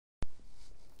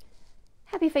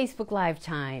Happy Facebook Live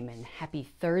time and happy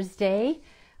Thursday.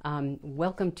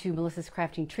 Welcome to Melissa's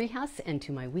Crafting Treehouse and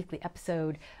to my weekly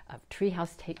episode of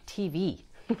Treehouse TV.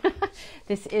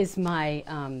 This is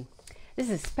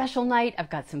a special night. I've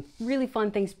got some really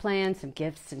fun things planned, some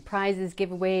gifts and prizes,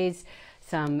 giveaways,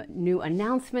 some new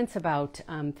announcements about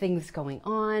things going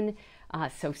on.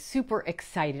 So super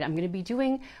excited. I'm going to be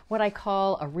doing what I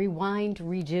call a rewind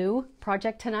redo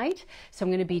project tonight. So I'm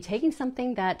going to be taking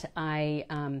something that I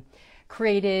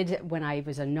created when I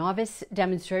was a novice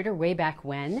demonstrator way back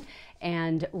when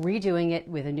and redoing it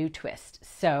with a new twist.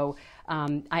 So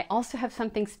I also have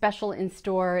something special in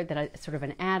store that I sort of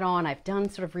an add-on. I've done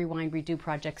sort of rewind redo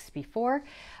projects before,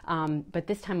 but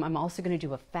this time I'm also going to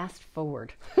do a fast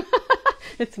forward.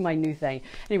 It's my new thing.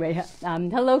 Anyway,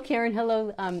 hello Karen,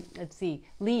 hello, let's see,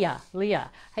 Leah.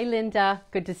 Hey Linda,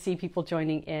 good to see people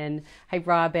joining in. Hi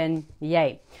Robin,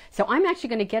 yay. So I'm actually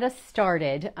going to get us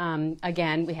started.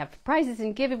 Again, we have prizes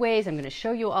and giveaways. I'm going to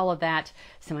show you all of that,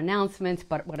 some announcements,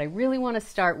 but what I really want to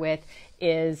start with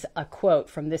is a quote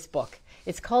from this book.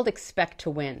 It's called Expect to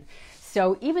Win.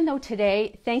 So even though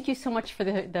today, thank you so much for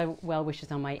the well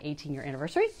wishes on my 18-year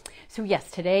anniversary. So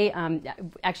yes, today,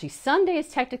 actually Sunday is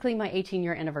technically my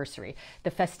 18-year anniversary.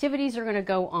 The festivities are going to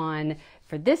go on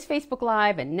for this Facebook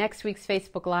Live and next week's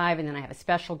Facebook Live, and then I have a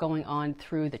special going on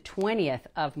through the 20th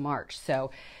of March.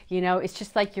 So, you know, it's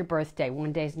just like your birthday.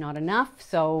 One day is not enough.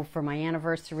 So for my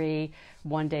anniversary,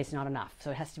 one day is not enough.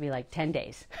 So it has to be like 10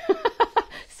 days.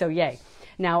 So yay.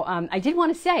 Now, I did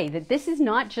want to say that this is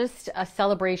not just a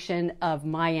celebration of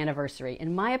my anniversary.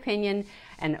 In my opinion,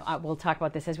 and we'll talk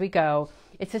about this as we go,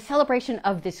 it's a celebration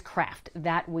of this craft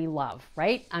that we love,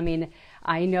 right? I mean,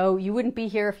 I know you wouldn't be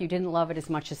here if you didn't love it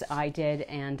as much as I did,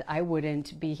 and I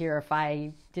wouldn't be here if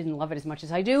I didn't love it as much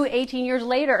as I do 18 years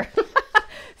later.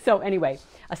 So anyway,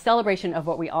 a celebration of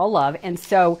what we all love. And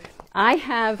so I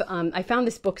found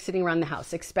this book sitting around the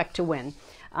house, Expect to Win.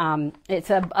 It's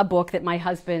a book that my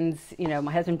husband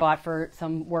bought for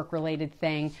some work-related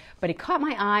thing, but it caught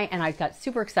my eye and I got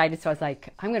super excited. So I was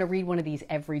like, I'm going to read one of these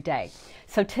every day.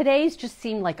 So today's just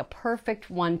seemed like a perfect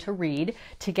one to read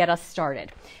to get us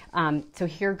started. So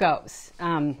here goes.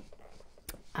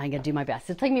 I'm going to do my best.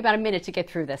 It'll take me about a minute to get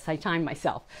through this. I timed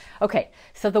myself. Okay,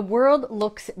 so the world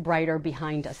looks brighter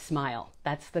behind a smile.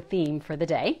 That's the theme for the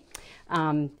day.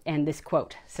 And this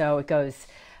quote. So it goes,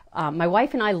 my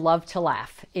wife and I love to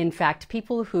laugh. In fact,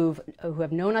 people who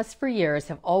have known us for years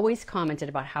have always commented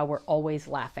about how we're always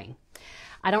laughing.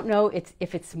 I don't know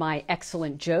if it's my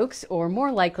excellent jokes or more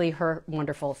likely her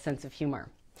wonderful sense of humor.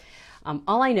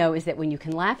 All I know is that when you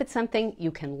can laugh at something,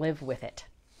 you can live with it.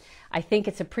 I think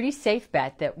it's a pretty safe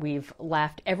bet that we've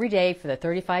laughed every day for the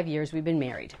 35 years we've been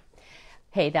married.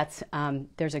 Hey,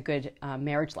 there's a good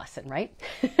marriage lesson, right?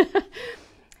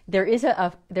 There's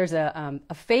a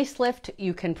facelift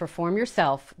you can perform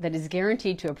yourself that is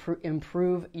guaranteed to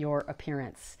improve your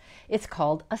appearance. It's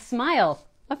called a smile,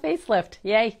 a facelift.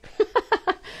 Yay!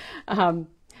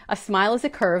 A smile is a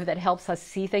curve that helps us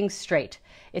see things straight.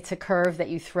 It's a curve that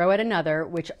you throw at another,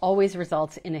 which always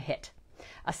results in a hit.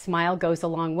 A smile goes a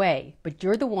long way, but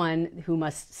you're the one who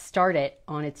must start it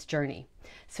on its journey.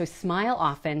 So smile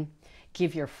often,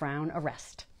 give your frown a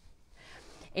rest.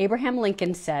 Abraham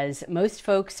Lincoln says, most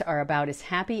folks are about as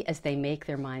happy as they make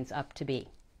their minds up to be.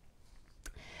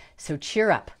 So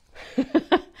cheer up.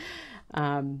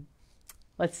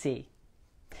 Let's see.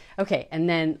 Okay, and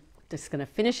then just going to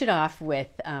finish it off with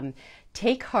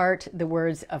take heart the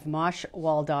words of Mosh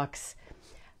Waldock's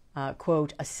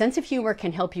quote, a sense of humor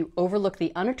can help you overlook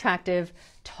the unattractive,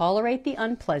 tolerate the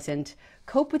unpleasant,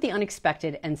 cope with the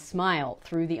unexpected, and smile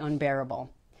through the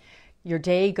unbearable. Your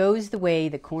day goes the way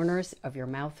the corners of your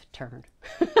mouth turn.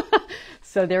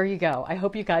 So there you go. I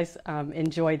hope you guys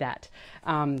enjoy that.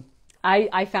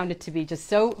 I found it to be just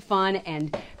so fun,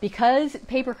 and because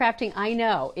paper crafting, I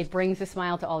know it brings a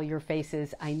smile to all your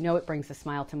faces. I know it brings a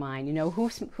smile to mine. You know,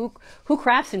 who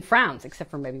crafts and frowns,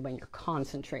 except for maybe when you're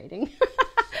concentrating.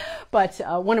 But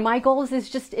one of my goals is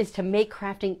to make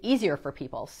crafting easier for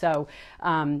people. So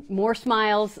more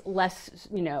smiles, less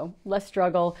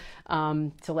struggle.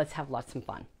 So let's have lots of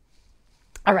fun.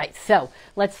 All right, so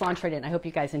let's launch right in. I hope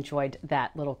you guys enjoyed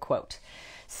that little quote.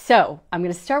 So I'm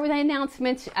going to start with an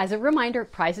announcement. As a reminder,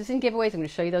 prizes and giveaways. I'm going to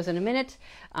show you those in a minute.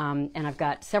 And I've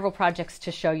got several projects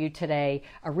to show you today,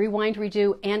 a rewind,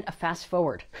 redo, and a fast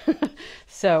forward.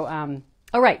 So,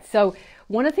 all right. So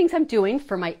one of the things I'm doing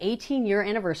for my 18-year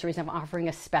anniversary is I'm offering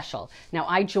a special. Now,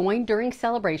 I joined during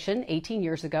celebration 18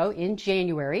 years ago in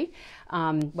January.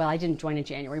 Well, I didn't join in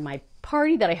January. My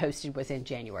party that I hosted was in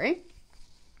January.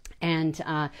 And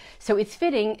so it's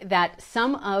fitting that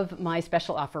some of my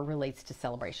special offer relates to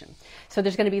celebration. So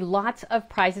there's going to be lots of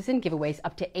prizes and giveaways,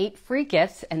 up to 8 free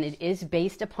gifts, and it is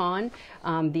based upon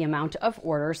the amount of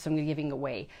orders. So I'm going to be giving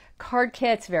away card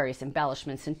kits, various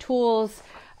embellishments and tools,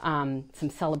 some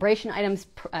celebration items,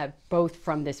 both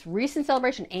from this recent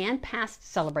celebration and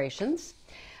past celebrations,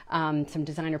 some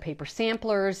designer paper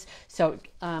samplers. So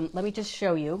let me just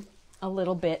show you a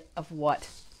little bit of what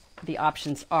the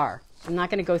options are. I'm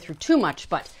not going to go through too much,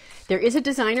 but there is a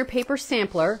designer paper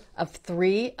sampler of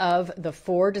 3 of the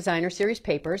 4 designer series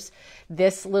papers.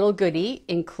 This little goodie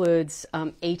includes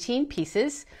 18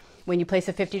 pieces. When you place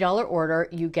a $50 order,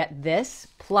 you get this,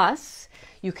 plus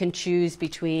you can choose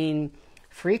between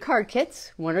free card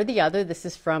kits, one or the other. This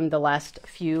is from the last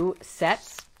few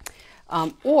sets.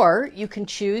 Or you can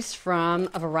choose from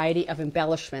a variety of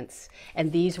embellishments.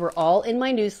 And these were all in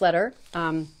my newsletter.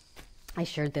 I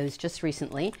shared those just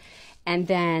recently. And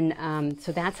then,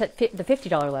 so that's at the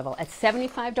 $50 level. At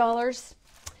 $75,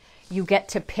 you get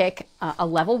to pick a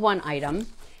level 1 item.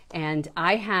 And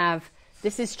I have,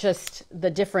 this is just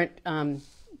the different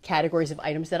categories of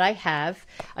items that I have.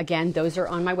 Again, those are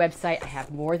on my website. I have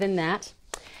more than that.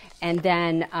 And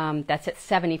then that's at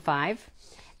 $75.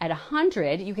 At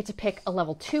 $100, you get to pick a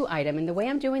level 2 item. And the way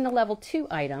I'm doing the level 2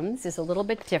 items is a little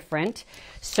bit different.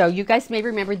 So you guys may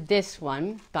remember this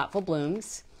one, Thoughtful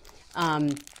Blooms.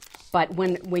 But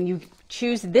when you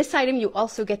choose this item, you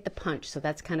also get the punch. So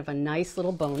that's kind of a nice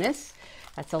little bonus.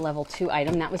 That's a level 2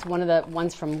 item. That was one of the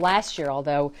ones from last year,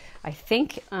 although I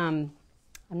think, I'm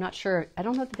not sure, I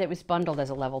don't know that it was bundled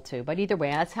as a level 2, but either way,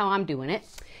 that's how I'm doing it.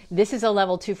 This is a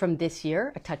level 2 from this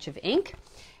year, A Touch of Ink.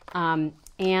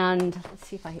 And let's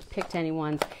see if I picked any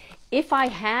ones. If I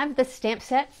have the stamp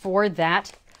set for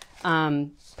that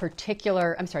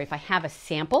particular, I'm sorry, if I have a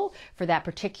sample for that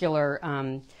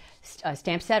particular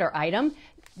stamp set or item,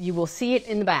 you will see it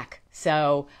in the back.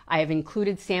 So I have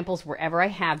included samples wherever I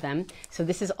have them. So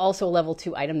this is also a level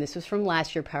 2 item. This was from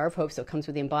last year, Power of Hope. So it comes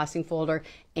with the embossing folder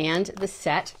and the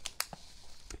set.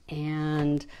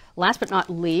 And last but not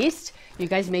least, you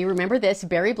guys may remember this,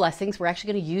 Berry Blessings. We're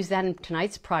actually going to use that in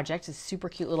tonight's project. It's a super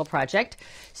cute little project.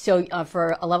 So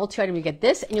for a level 2 item, you get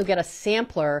this, and you'll get a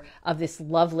sampler of this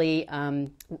lovely, I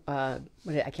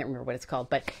can't remember what it's called,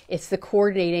 but it's the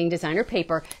coordinating designer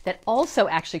paper that also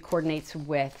actually coordinates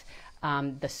with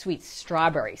the sweet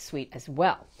strawberry suite as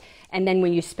well. And then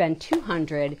when you spend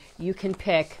 $200, you can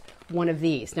pick one of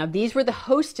these. Now, these were the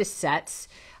Hostess sets.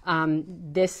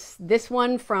 This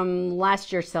one from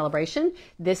last year's celebration,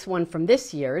 this one from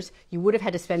this year's. You would have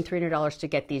had to spend $300 to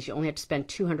get these. You only have to spend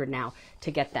 $200 now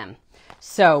to get them.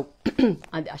 So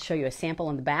I'll show you a sample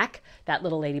on the back. That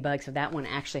little ladybug, so that one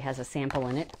actually has a sample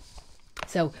in it.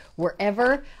 So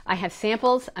wherever I have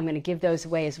samples, I'm going to give those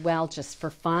away as well, just for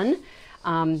fun.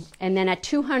 And then at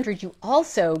 $200, you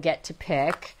also get to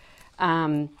pick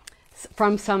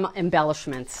from some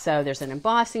embellishments. So there's an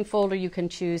embossing folder you can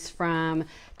choose from,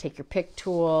 take your pick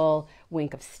tool,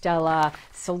 Wink of Stella.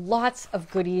 So lots of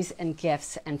goodies and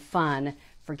gifts and fun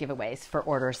for giveaways for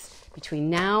orders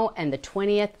between now and the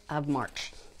 20th of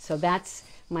March. So that's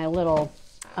my little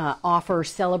offer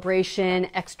celebration,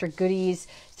 extra goodies.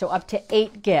 So up to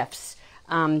 8 gifts.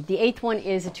 The 8th one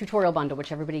is a tutorial bundle,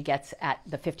 which everybody gets at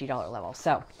the $50 level.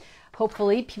 So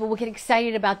hopefully people will get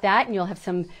excited about that, and you'll have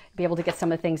be able to get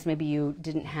some of the things maybe you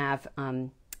didn't have,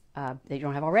 that you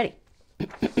don't have already.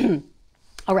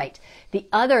 All right, the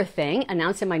other thing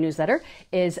announced in my newsletter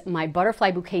is my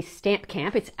Butterfly Bouquet Stamp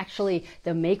Camp. It's actually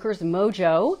the Maker's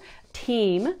Mojo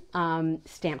team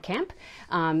stamp camp.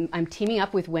 I'm teaming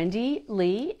up with Wendy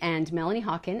Lee and Melanie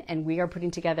Hawken, and we are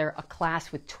putting together a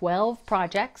class with 12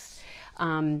 projects.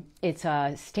 It's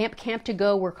a stamp camp to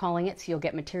go, we're calling it, so you'll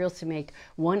get materials to make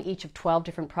one each of 12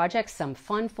 different projects, some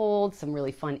fun folds, some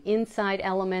really fun inside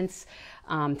elements.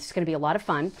 It's going to be a lot of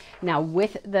fun. Now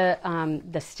with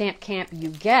the stamp camp, you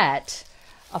get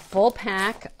a full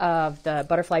pack of the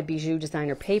Butterfly Bijou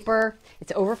designer paper.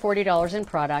 It's over $40 in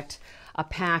product. A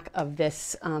pack of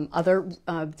this other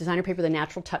designer paper, the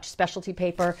Natural Touch specialty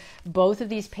paper. Both of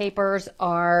these papers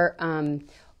are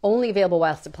only available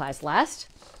while supplies last.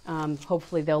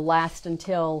 Hopefully they'll last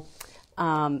until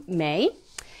May.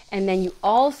 And then you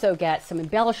also get some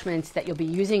embellishments that you'll be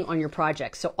using on your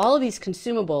projects. So all of these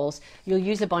consumables, you'll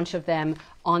use a bunch of them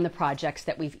on the projects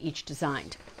that we've each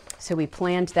designed. So we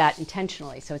planned that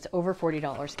intentionally. So it's over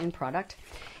 $40 in product.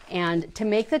 And to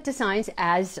make the designs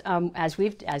as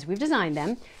we've designed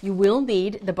them, you will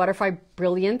need the Butterfly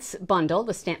Brilliance bundle,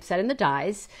 the stamp set and the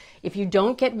dies. If you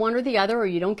don't get one or the other, or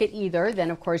you don't get either, then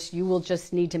of course you will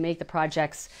just need to make the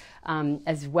projects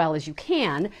as well as you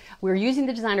can. We're using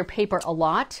the designer paper a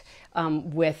lot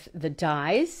with the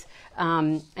dies,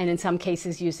 and in some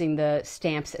cases using the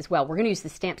stamps as well. We're going to use the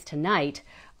stamps tonight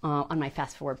on my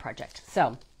Fast Forward project.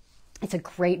 So it's a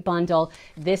great bundle.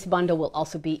 This bundle will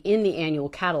also be in the annual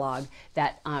catalog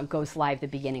that goes live the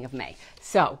beginning of May.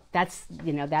 So that's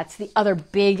the other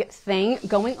big thing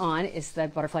going on is the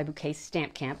Butterfly Bouquet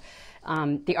Stamp Camp.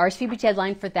 The RSVP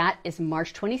deadline for that is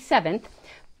March 27th,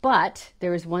 but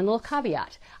there is one little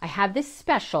caveat. I have this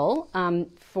special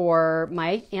for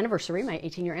my anniversary, my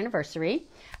 18-year anniversary.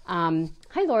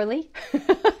 Hi, Lorley.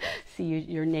 See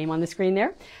your name on the screen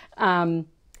there.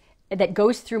 That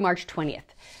goes through March 20th.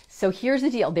 So here's the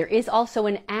deal. There is also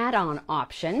an add-on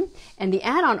option, and the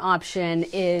add-on option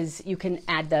is you can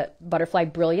add the Butterfly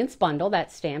Brilliance bundle,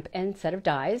 that stamp and set of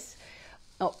dies,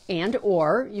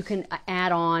 or you can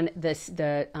add on the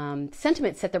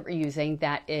sentiment set that we're using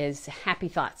that is Happy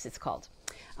Thoughts, it's called.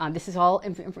 This is all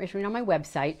information on my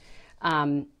website.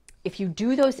 If you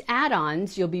do those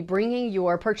add-ons, you'll be bringing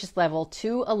your purchase level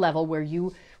to a level where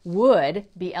you would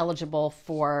be eligible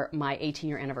for my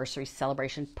 18-year anniversary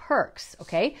celebration perks,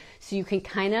 okay? So you can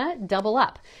kind of double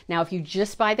up. Now, if you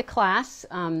just buy the class,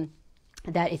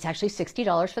 that it's actually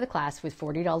 $60 for the class with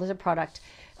 $40 of product,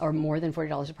 or more than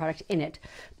 $40 of product in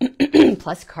it,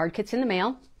 plus card kits in the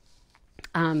mail,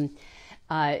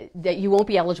 that you won't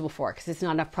be eligible for because it's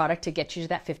not enough product to get you to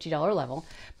that $50 level.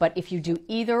 But if you do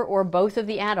either or both of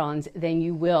the add-ons, then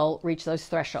you will reach those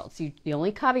thresholds. The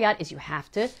only caveat is you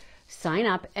have to sign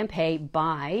up and pay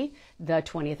by the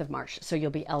 20th of March. So you'll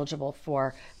be eligible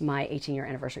for my 18-year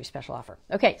anniversary special offer.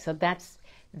 Okay, so that's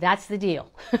the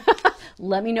deal.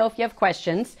 Let me know if you have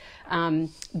questions.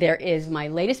 There is my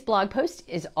latest blog post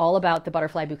is all about the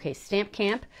Butterfly Bouquet Stamp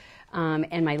Camp.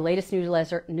 And my latest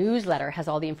newsletter has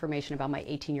all the information about my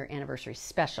 18-year anniversary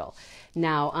special.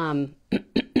 Now,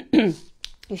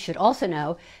 you should also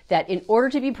know that in order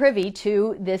to be privy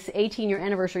to this 18-year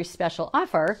anniversary special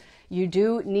offer, you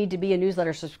do need to be a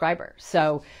newsletter subscriber.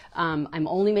 So I'm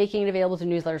only making it available to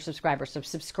newsletter subscribers. So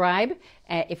subscribe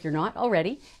if you're not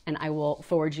already, and I will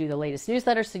forward you the latest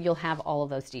newsletter so you'll have all of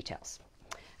those details.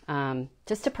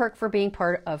 Just a perk for being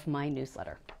part of my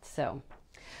newsletter. So,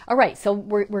 all right, so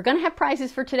we're going to have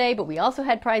prizes for today, but we also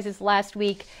had prizes last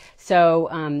week.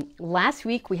 So last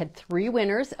week we had 3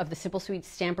 winners of the Simple Sweet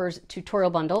Stampers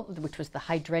tutorial bundle, which was the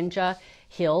Hydrangea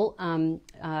Hill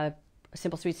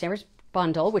Simple Sweet Stampers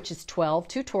bundle, which is 12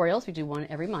 tutorials. We do one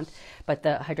every month, but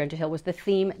the Hydrangea Hill was the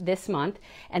theme this month.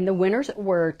 And the winners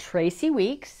were Tracy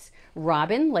Weeks,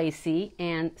 Robin Lacey,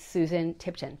 and Susan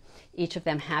Tipton. Each of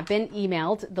them have been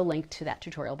emailed the link to that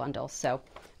tutorial bundle. So,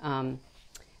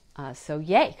 so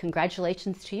yay,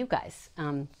 congratulations to you guys.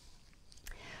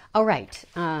 All right,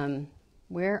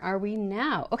 where are we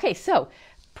now? Okay, so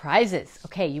prizes.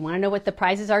 Okay, you want to know what the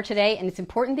prizes are today? And it's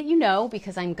important that you know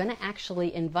because I'm going to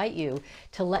actually invite you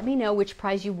to let me know which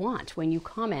prize you want when you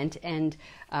comment and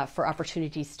for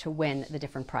opportunities to win the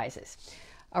different prizes.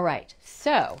 All right,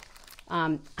 so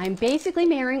I'm basically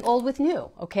marrying old with new.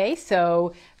 Okay,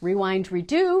 so rewind,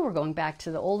 redo. We're going back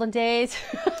to the olden days.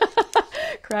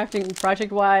 Crafting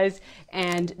project-wise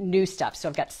and new stuff. So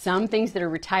I've got some things that are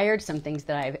retired, some things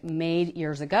that I've made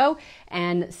years ago,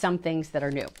 and some things that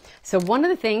are new. So one of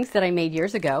the things that I made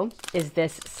years ago is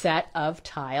this set of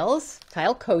tile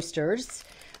coasters.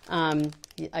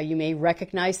 You may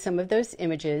recognize some of those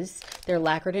images. They're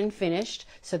lacquered and finished,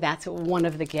 so that's one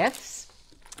of the gifts.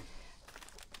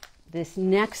 This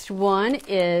next one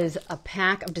is a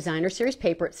pack of designer series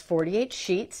paper. It's 48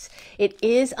 sheets. It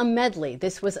is a medley.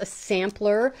 This was a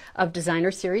sampler of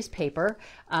designer series paper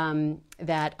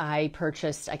that I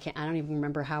purchased. I don't even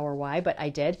remember how or why, but I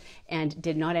did, and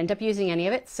did not end up using any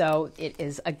of it. So it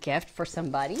is a gift for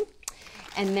somebody.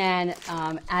 And then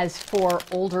as for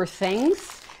older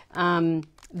things,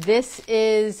 this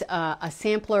is a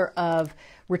sampler of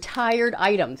retired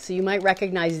items. So you might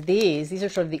recognize these. These are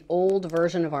sort of the old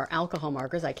version of our alcohol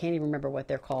markers. I can't even remember what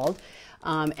they're called.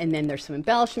 And then there's some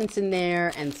embellishments in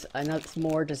there and some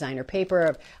more designer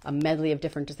paper, a medley of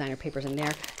different designer papers in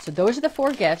there. So those are the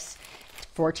 4 gifts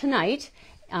for tonight.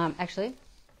 Actually,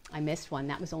 I missed one.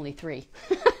 That was only 3.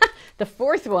 The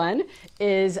 4th one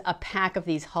is a pack of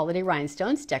these holiday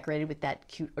rhinestones decorated with that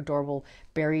cute, adorable,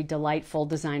 Berry Delightful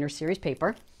designer series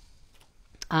paper.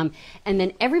 And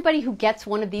then everybody who gets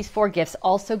one of these 4 gifts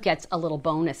also gets a little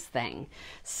bonus thing.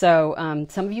 So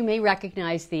some of you may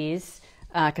recognize these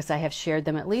because I have shared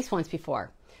them at least once before.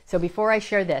 So before I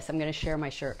share this, I'm going to share my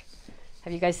shirt.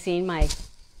 Have you guys seen my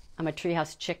I'm a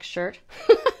Treehouse Chick shirt?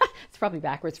 It's probably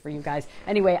backwards for you guys.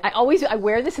 Anyway, I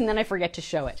wear this and then I forget to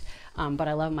show it. But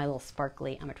I love my little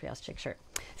sparkly I'm a Treehouse Chick shirt.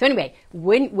 So anyway,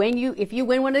 if you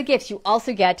win one of the gifts, you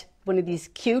also get one of these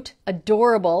cute,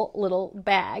 adorable little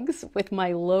bags with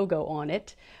my logo on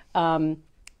it.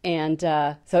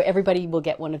 So everybody will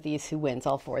get one of these who wins,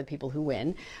 all four of the people who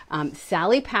win.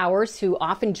 Sally Powers, who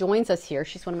often joins us here,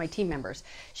 she's one of my team members.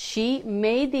 She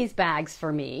made these bags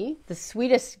for me, the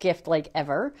sweetest gift like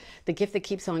ever, the gift that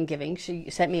keeps on giving. She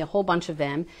sent me a whole bunch of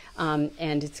them,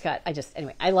 and it's got,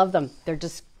 anyway, I love them. They're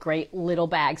just great little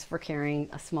bags for carrying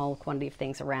a small quantity of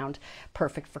things around,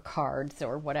 perfect for cards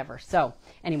or whatever. So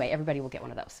anyway, everybody will get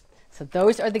one of those. So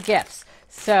those are the gifts.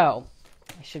 So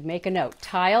I should make a note.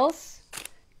 Tiles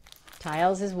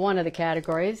is one of the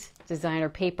categories. Designer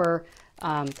paper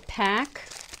pack.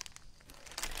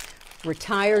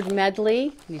 Retired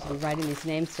medley. I need to be writing these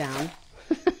names down.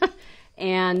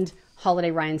 And holiday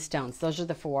rhinestones. Those are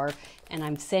the four. And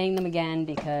I'm saying them again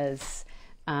because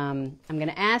I'm going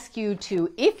to ask you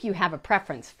to, if you have a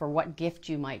preference for what gift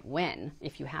you might win,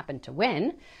 if you happen to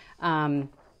win,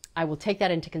 I will take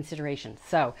that into consideration.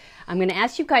 So I'm going to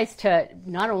ask you guys to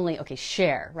not only,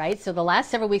 share, right? So the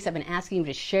last several weeks I've been asking you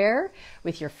to share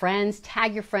with your friends,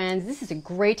 tag your friends. This is a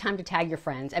great time to tag your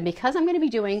friends. And because I'm going to be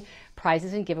doing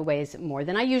prizes and giveaways more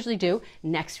than I usually do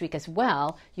next week as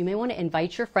well, you may want to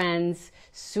invite your friends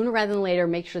sooner rather than later.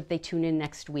 Make sure that they tune in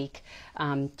next week.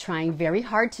 Trying very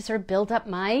hard to sort of build up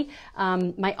my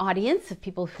my audience of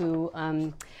people who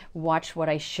watch what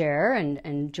I share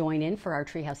and join in for our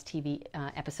Treehouse TV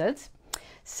episodes.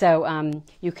 So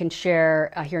you can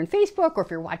share here on Facebook, or if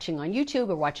you're watching on YouTube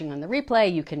or watching on the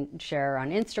replay, you can share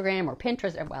on Instagram or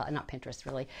Pinterest. Well, not Pinterest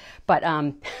really, but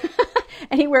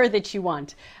anywhere that you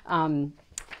want.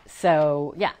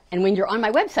 So yeah, and when you're on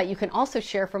my website, you can also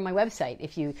share from my website.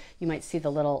 If you might see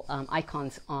the little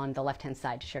icons on the left-hand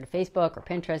side to share to Facebook or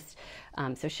Pinterest.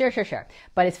 So share.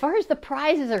 But as far as the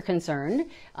prizes are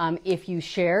concerned, if you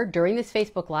share during this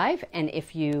Facebook Live, and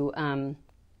if you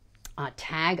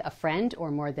tag a friend or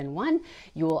more than one,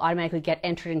 you will automatically get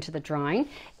entered into the drawing.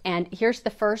 And here's the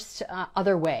first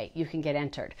other way you can get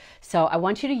entered. So I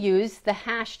want you to use the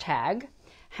hashtag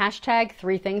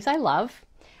 3ThingsILove.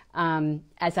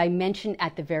 As I mentioned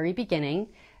at the very beginning,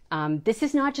 this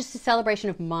is not just a celebration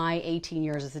of my 18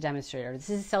 years as a demonstrator. This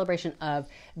is a celebration of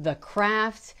the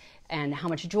craft and how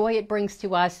much joy it brings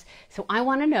to us. So I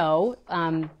want to know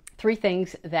 3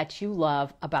 things that you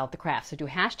love about the craft. So do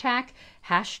hashtag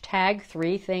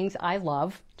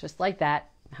 3ThingsILove, just like that.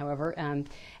 However, and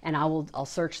I'll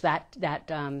search that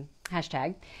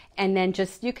hashtag, and then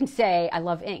just, you can say I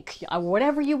love ink,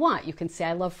 whatever you want. You can say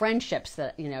I love friendships.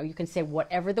 That, you can say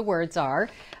whatever the words are.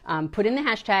 Put in the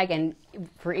hashtag, and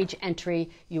for each entry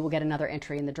you will get another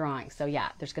entry in the drawing. So yeah,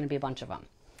 there's going to be a bunch of them.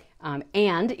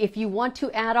 And if you want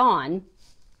to add on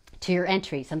to your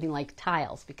entry something like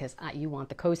tiles, because you want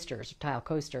the coasters, tile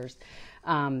coasters,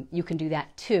 you can do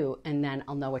that too, and then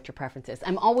I'll know what your preference is.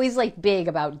 I'm always big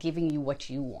about giving you what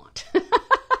you want.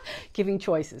 Giving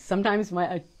choices. Sometimes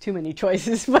too many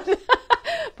choices,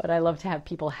 but I love to have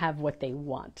people have what they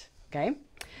want. Okay.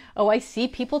 Oh, I see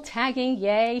people tagging.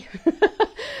 Yay.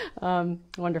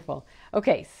 Wonderful.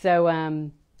 Okay. So,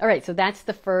 all right. So that's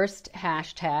the first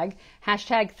hashtag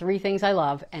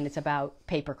 3ThingsILove, and it's about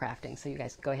paper crafting. So you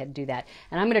guys go ahead and do that.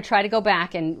 And I'm going to try to go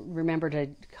back and remember to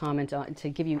comment on, to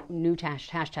give you new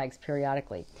hashtags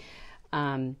periodically.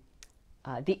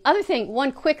 The other thing,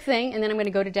 one quick thing, and then I'm going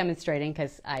to go to demonstrating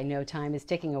because I know time is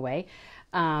ticking away.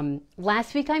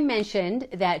 Last week I mentioned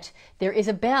that there is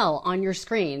a bell on your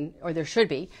screen, or there should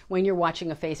be, when you're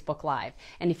watching a Facebook Live.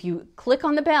 And if you click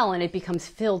on the bell and it becomes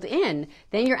filled in,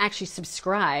 then you're actually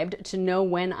subscribed to know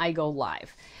when I go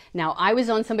live. Now, I was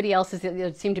on somebody else's,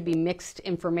 there seemed to be mixed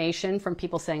information from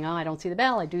people saying, oh, I don't see the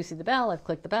bell, I do see the bell, I've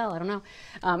clicked the bell, I don't know.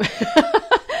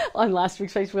 On last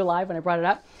week's Facebook Live when I brought it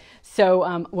up.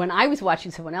 So when I was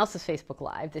watching someone else's Facebook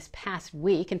Live this past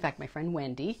week, in fact, my friend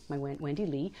Wendy, Wendy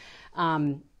Lee,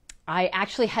 I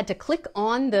actually had to click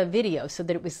on the video so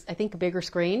that it was, I think, a bigger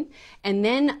screen. And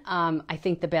then I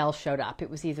think the bell showed up. It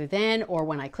was either then or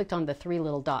when I clicked on the 3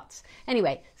 little dots.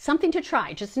 Anyway, something to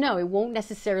try. Just know it won't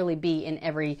necessarily be in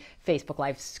every Facebook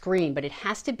Live screen, but it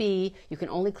has to be, you can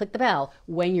only click the bell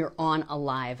when you're on a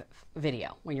live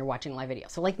video, when you're watching a live video.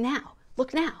 So like now,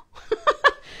 look now.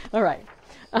 All right.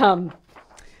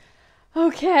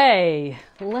 Okay,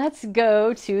 let's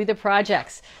go to the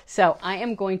projects. So I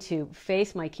am going to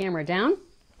face my camera down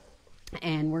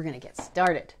and we're going to get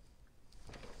started.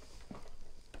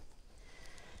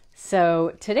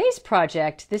 So today's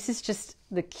project, this is just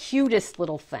the cutest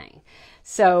little thing.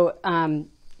 So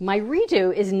my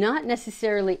redo is not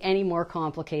necessarily any more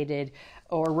complicated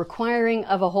or requiring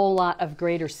of a whole lot of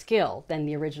greater skill than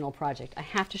the original project. I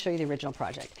have to show you the original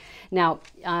project. Now,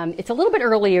 it's a little bit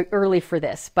early for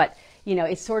this, but you know,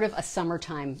 it's sort of a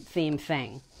summertime theme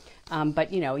thing.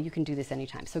 But you know, you can do this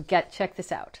anytime. So check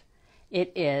this out.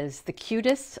 It is the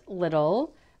cutest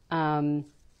little,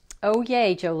 oh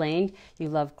yay, Jolene, you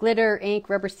love glitter, ink,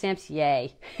 rubber stamps,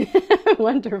 yay.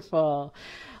 Wonderful.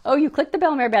 Oh, you clicked the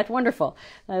bell, Mary Beth, wonderful.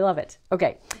 I love it.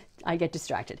 Okay, I get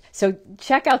distracted. So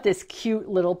check out this cute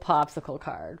little popsicle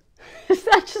card. Is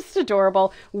that just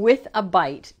adorable? With a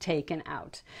bite taken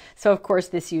out. So of course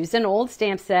this used an old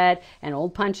stamp set and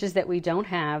old punches that we don't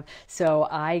have. So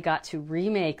I got to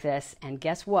remake this, and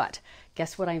guess what?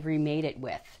 Guess what I remade it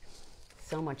with?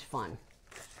 So much fun.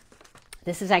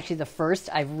 This is actually the first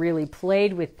I've really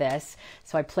played with this.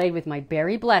 So I played with my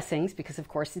berry blessings because of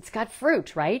course it's got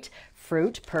fruit, right?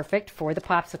 Fruit, perfect for the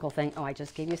popsicle thing. Oh, I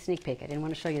just gave you a sneak peek. I didn't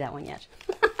want to show you that one yet.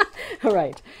 All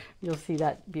right, you'll see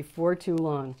that before too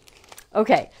long.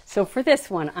 Okay, so for this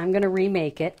one, I'm going to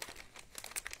remake it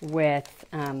with,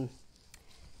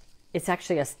 it's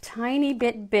actually a tiny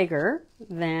bit bigger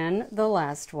than the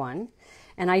last one.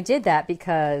 And I did that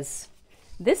because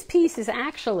this piece is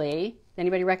actually,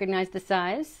 anybody recognize the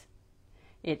size?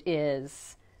 It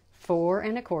is 4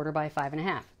 1/4 by 5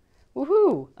 1/2.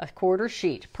 Woohoo! A quarter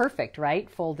sheet. Perfect, right?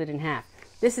 Folded in half.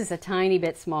 This is a tiny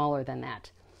bit smaller than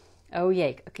that. Oh,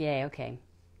 yay. Okay, okay.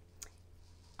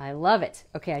 I love it.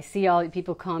 Okay, I see all the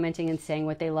people commenting and saying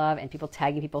what they love and people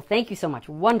tagging people. Thank you so much.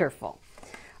 Wonderful.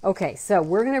 Okay, so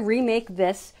we're going to remake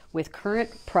this with current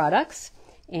products,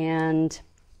 and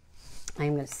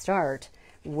I'm going to start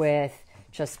with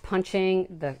just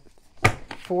punching the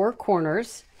 4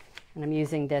 corners, and I'm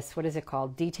using this, what is it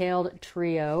called? Detailed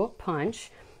Trio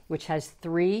Punch, which has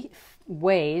 3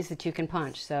 ways that you can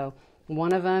punch. So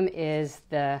one of them is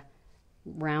the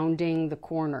rounding the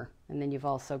corner, and then you've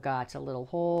also got a little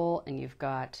hole, and you've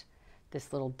got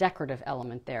this little decorative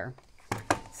element there.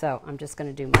 So I'm just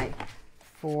going to do my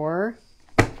 4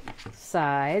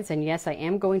 sides, and yes, I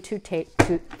am going to tape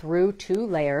through 2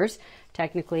 layers.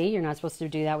 Technically, you're not supposed to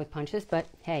do that with punches, but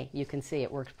hey, you can see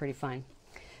it works pretty fine.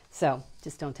 So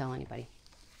just don't tell anybody.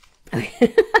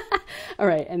 All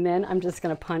right, and then I'm just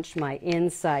going to punch my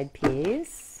inside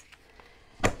piece.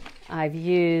 I've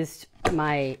used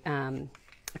my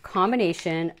a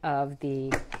combination of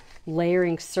the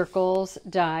layering circles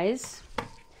dies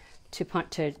to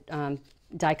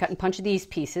die cut and punch these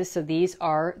pieces. So these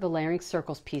are the layering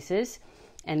circles pieces,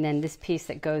 and then this piece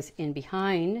that goes in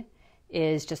behind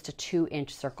is just a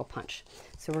 2-inch circle punch.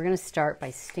 So we're going to start by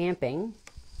stamping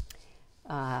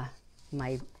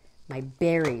my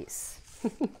berries.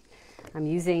 I'm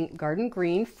using garden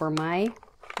green for my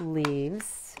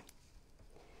leaves,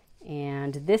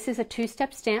 and this is a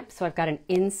 2-step stamp. So I've got an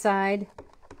inside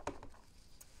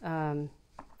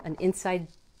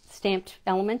stamped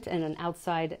element and an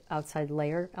outside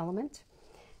layer element.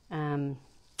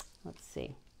 Let's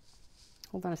see.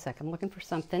 Hold on a sec. I'm looking for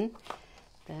something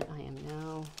that I am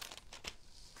now.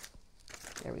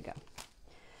 There we go.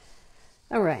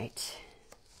 All right.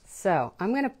 So I'm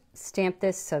going to stamp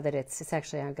this so that it's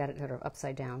actually, I've got it sort of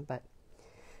upside down, but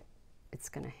it's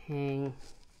going to hang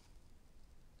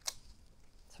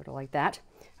sort of like that.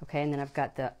 Okay, and then I've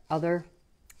got the other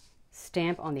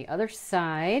stamp on the other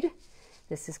side.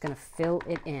 This is going to fill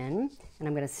it in, and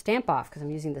I'm going to stamp off because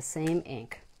I'm using the same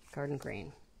ink, garden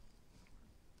green.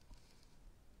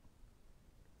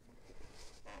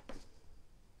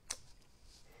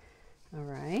 All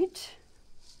right.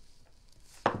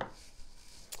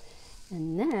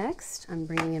 And next, I'm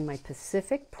bringing in my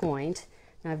Pacific Point.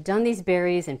 Now, I've done these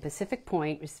berries in Pacific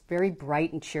Point. It's very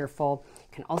bright and cheerful.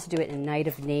 You can also do it in Night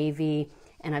of Navy,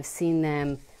 and I've seen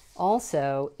them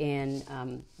also in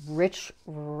rich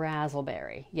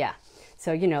raspberry. Yeah,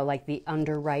 so you know, like the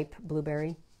underripe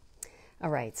blueberry. All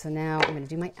right, so now I'm going to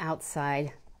do my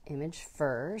outside image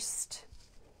first,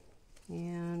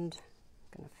 and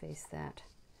I'm going to face that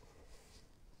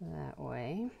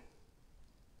way.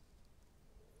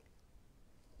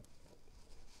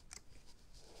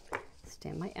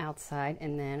 Stamp my outside,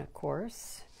 and then of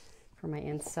course for my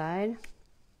inside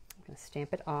I'm going to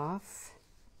stamp it off.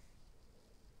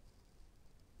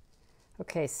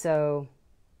 Okay, so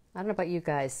I don't know about you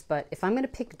guys, but if I'm going to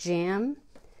pick jam,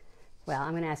 well,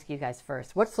 I'm going to ask you guys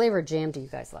first. What flavor jam do you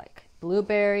guys like?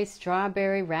 Blueberry,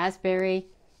 strawberry, raspberry?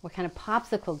 What kind of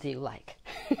popsicle do you like?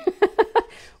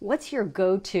 What's your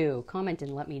go-to? Comment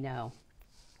and let me know.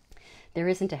 There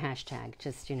isn't a hashtag,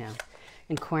 just, you know,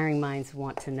 inquiring minds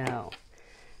want to know.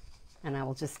 And I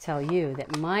will just tell you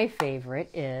that my favorite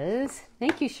is,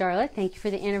 thank you, Charlotte. Thank you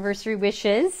for the anniversary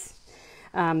wishes.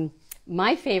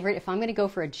 My favorite, if I'm going to go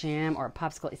for a jam or a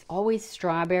popsicle, is always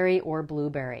strawberry or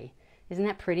blueberry. Isn't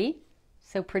that pretty?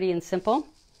 So pretty and simple.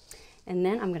 And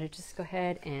then I'm going to just go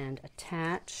ahead and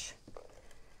attach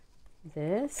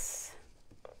this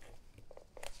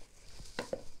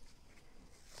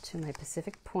to my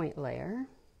Pacific Point layer.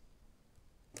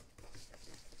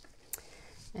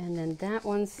 And then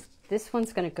this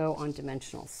one's going to go on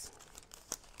dimensionals.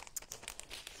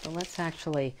 So let's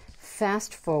actually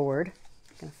fast forward.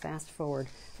 I'm going to fast forward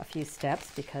a few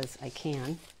steps because I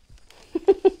can.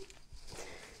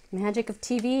 Magic of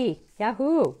TV,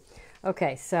 yahoo!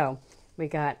 Okay, so we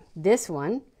got this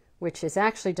one, which is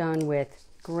actually done with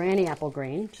Granny Apple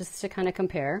Green, just to kind of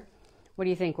compare. What do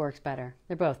you think works better?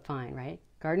 They're both fine, right?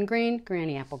 Garden Green,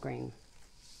 Granny Apple Green.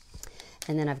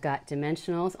 And then I've got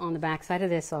dimensionals on the back side of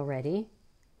this already.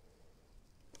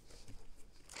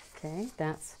 Okay,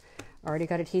 that's already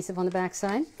got adhesive on the back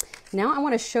side. Now I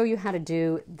want to show you how to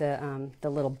do the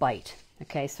little bite.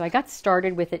 Okay, so I got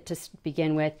started with it to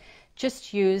begin with.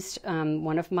 Just used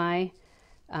one of my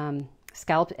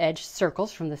scalloped edge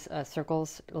circles from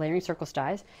the layering circles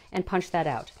dies and punched that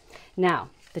out. Now,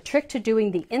 the trick to doing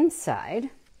the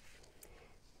inside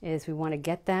is we want to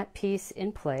get that piece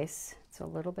in place. It's a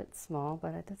little bit small,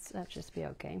 but that'll just be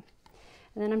okay.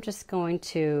 And then I'm just going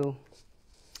to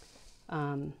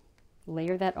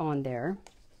layer that on there.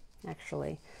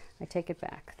 Actually, I take it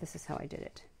back. This is how I did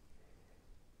it.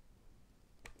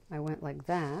 I went like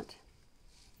that.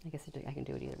 I guess I can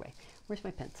do it either way. Where's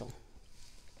my pencil?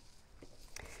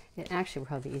 It actually would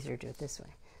probably be easier to do it this way,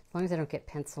 as long as I don't get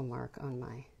pencil mark on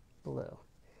my blue.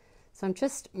 So I'm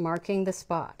just marking the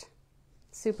spot.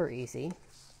 Super easy.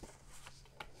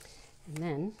 And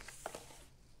then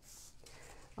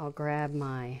I'll grab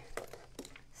my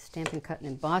Stampin' Cut and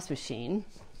Emboss machine.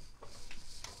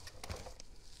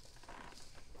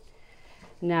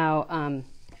 Now,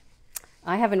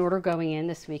 I have an order going in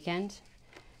this weekend,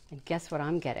 and guess what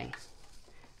I'm getting?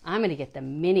 I'm going to get the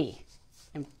mini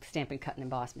Stampin' Cut and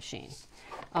Emboss machine.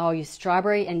 Oh, you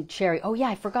strawberry and cherry. Oh yeah,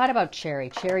 I forgot about cherry.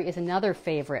 Cherry is another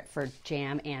favorite for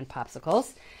jam and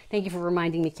popsicles. Thank you for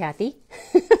reminding me, Kathy.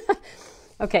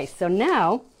 Okay, so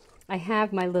now I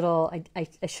have my little, I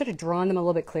should have drawn them a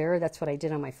little bit clearer. That's what I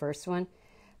did on my first one.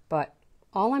 But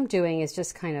all I'm doing is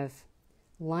just kind of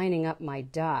lining up my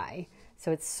die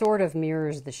so it sort of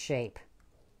mirrors the shape.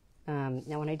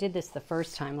 Now when I did this the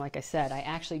first time, like I said, I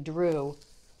actually drew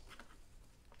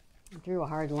a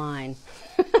hard line.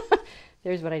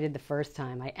 There's what I did the first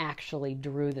time. I actually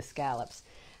drew the scallops.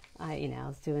 I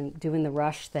was doing the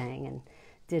rush thing and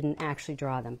didn't actually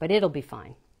draw them, but it'll be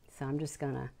fine. So I'm just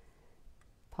gonna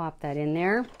pop that in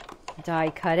there, die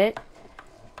cut it.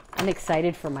 I'm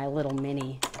excited for my little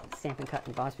mini Stampin' Cut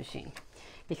and Emboss machine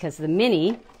because the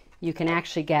mini you can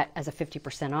actually get as a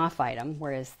 50% off item,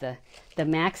 whereas the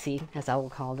maxi, as I will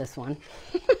call this one,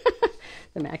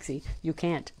 the maxi, you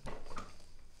can't.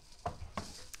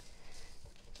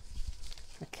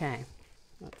 Okay,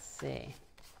 let's see.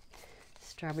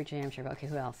 Strawberry jam, sugar. Okay,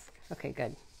 who else? Okay,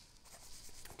 good.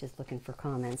 Just looking for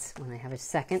comments when I have a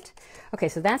second. Okay,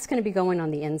 so that's going to be going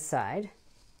on the inside.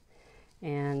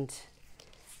 And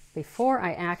before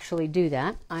I actually do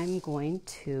that, I'm going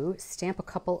to stamp a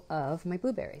couple of my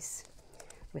blueberries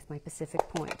with my Pacific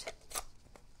Point.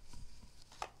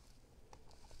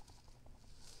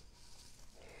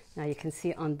 Now you can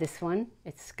see on this one,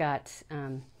 it's got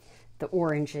the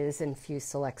oranges in a few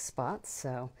select spots.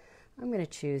 So I'm going to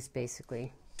choose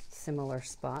basically similar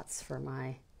spots for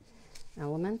my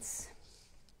elements.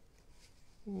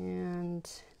 And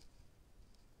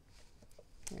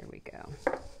there we go.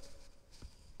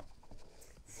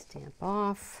 Stamp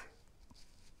off.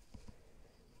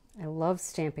 I love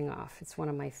stamping off. It's one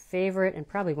of my favorite and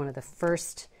probably one of the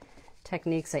first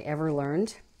techniques I ever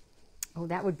learned. Oh,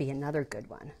 that would be another good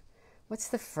one. What's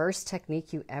the first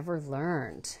technique you ever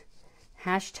learned?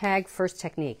 Hashtag first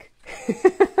technique.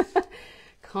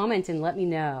 Comment and let me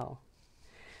know.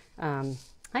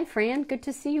 Hi, Fran. Good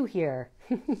to see you here.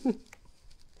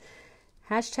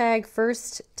 Hashtag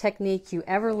first technique you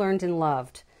ever learned and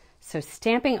loved. So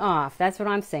stamping off, that's what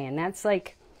I'm saying. That's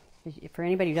like, for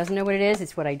anybody who doesn't know what it is,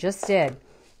 it's what I just did.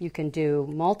 You can do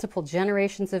multiple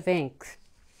generations of ink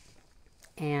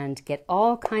and get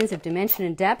all kinds of dimension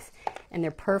and depth, and they're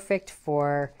perfect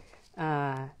for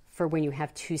when you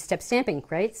have two-step stamping,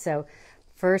 right? So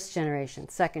first generation,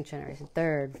 second generation,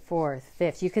 third, fourth,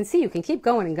 fifth. You can see, you can keep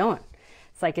going and going.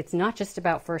 It's like it's not just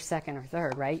about first, second, or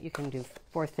third, right? You can do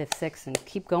fourth, fifth, sixth, and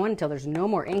keep going until there's no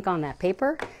more ink on that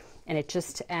paper. And it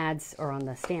just adds, or on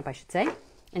the stamp I should say,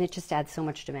 And it just adds so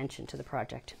much dimension to the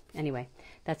project. Anyway,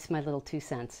 that's my little 2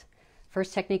 cents.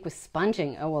 First technique was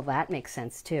sponging. Oh, well, that makes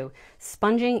sense too.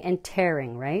 Sponging and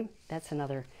tearing, right? That's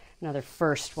another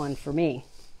first one for me.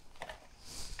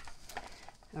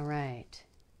 All right.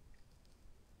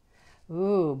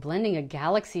 Ooh, blending a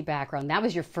galaxy background. That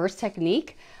was your first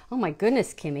technique? Oh my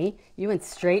goodness, Kimmy. You went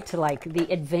straight to like the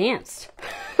advanced.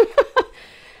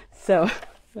 So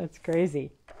that's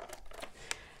crazy.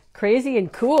 Crazy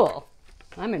and cool.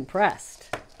 I'm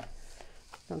impressed.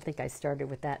 Don't think I started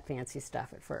with that fancy stuff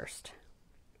at first.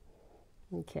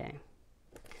 Okay.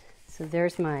 So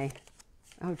there's my,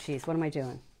 oh geez, what am I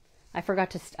doing? I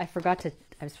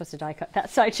was supposed to die cut that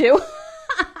side too.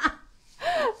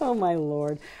 Oh my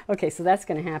Lord. Okay, so that's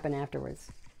going to happen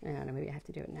afterwards. I don't know, maybe I have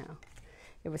to do it now.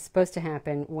 It was supposed to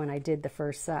happen when I did the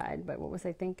first side, but what was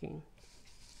I thinking?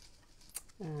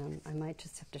 I might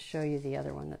just have to show you the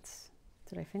other one that's,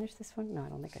 did I finish this one? No, I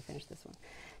don't think I finished this one.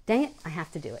 Dang it, I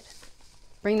have to do it.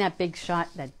 Bring that big shot,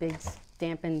 that big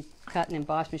Stampin' Cut and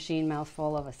Emboss Machine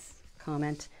mouthful of a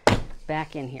comment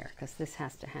back in here, because this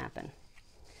has to happen.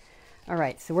 All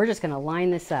right, so we're just going to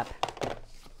line this up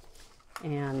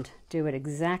and do it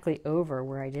exactly over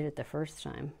where I did it the first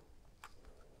time.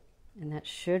 And that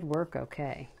should work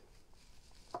okay,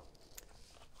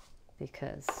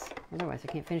 because otherwise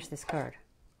I can't finish this card.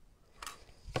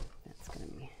 That's going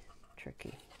to be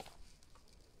tricky.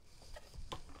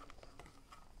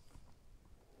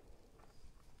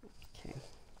 Okay,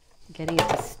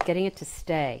 getting it to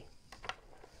stay.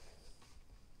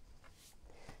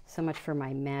 So much for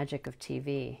my magic of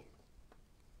TV,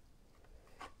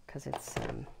 because it's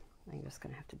I'm just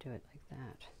going to have to do it like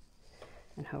that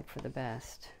and hope for the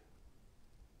best.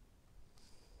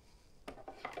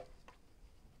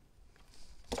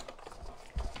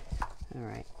 All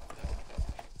right.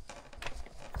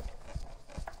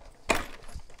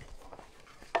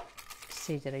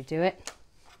 See, did I do it?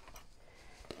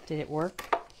 Did it work?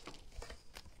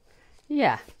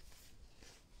 Yeah.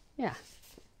 Yeah.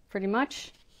 Pretty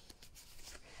much.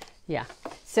 Yeah.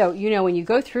 So, you know, when you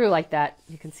go through like that,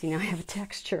 you can see now I have a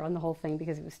texture on the whole thing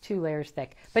because it was 2 layers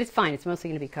thick. But it's fine. It's mostly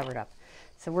going to be covered up.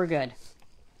 So we're good.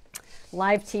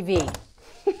 Live TV.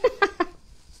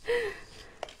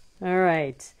 All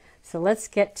right. So let's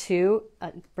get to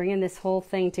bringing this whole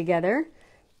thing together.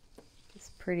 It's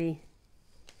pretty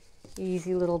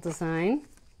easy little design.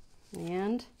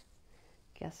 And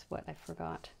guess what? I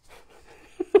forgot.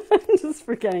 I'm just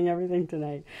forgetting everything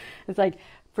tonight. It's like,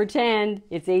 pretend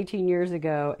it's 18 years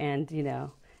ago and, you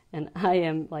know, and I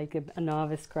am like a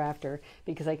novice crafter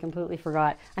because I completely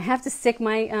forgot. I have to stick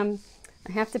my,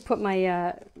 I have to put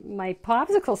my, my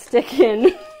popsicle stick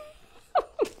in.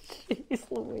 Jeez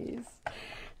Louise.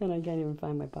 And I can't even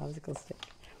find my popsicle stick.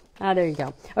 Ah, there you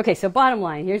go. Okay, so bottom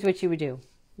line, here's what you would do.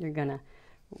 You're going to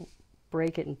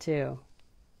break it in 2,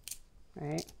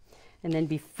 right? And then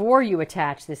before you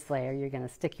attach this layer, you're going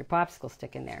to stick your popsicle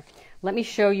stick in there. Let me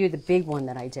show you the big one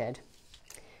that I did,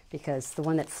 because the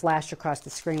one that flashed across the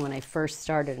screen when I first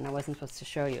started and I wasn't supposed to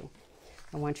show you.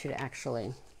 I want you to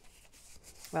actually,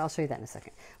 well, I'll show you that in a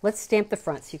second. Let's stamp the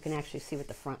front so you can actually see what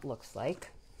the front looks like.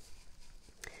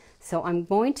 So I'm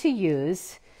going to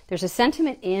use, there's a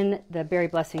sentiment in the Berry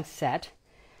Blessing set,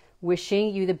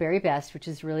 wishing you the very best, which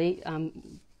is really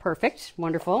perfect,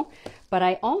 wonderful. But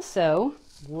I also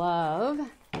love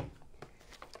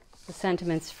the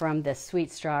sentiments from the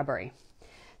Sweet Strawberry.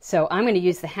 So I'm going to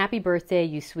use the Happy Birthday,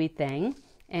 You Sweet Thing,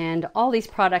 and all these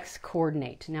products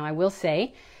coordinate. Now I will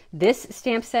say, this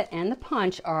stamp set and the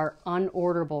punch are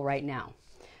unorderable right now.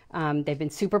 They've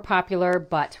been super popular,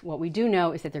 but what we do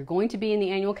know is that they're going to be in the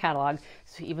annual catalog,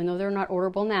 so even though they're not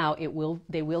orderable now,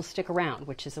 they will stick around,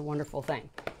 which is a wonderful thing.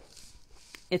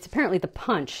 It's apparently the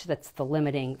punch that's the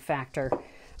limiting factor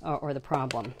or the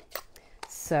problem.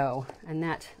 So, and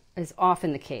that is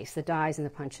often the case. The dies and the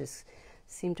punches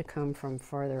seem to come from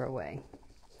farther away.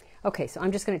 Okay, so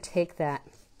I'm just going to take that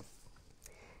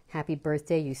Happy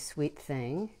Birthday, You Sweet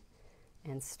Thing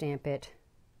and stamp it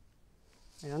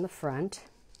right on the front.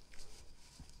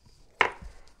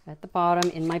 At the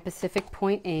bottom in my Pacific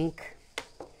Point ink.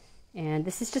 And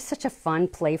this is just such a fun,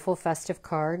 playful, festive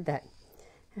card that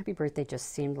Happy Birthday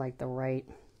just seemed like the right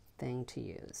thing to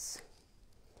use.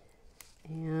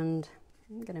 And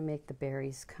I'm going to make the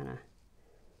berries kind of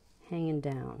hanging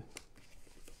down.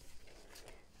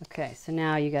 Okay, so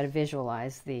now you got to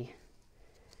visualize the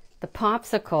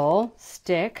popsicle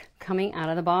stick coming out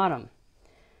of the bottom.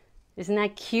 Isn't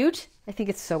that cute? I think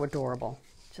it's so adorable.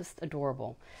 Just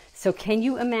adorable. So can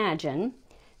you imagine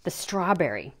the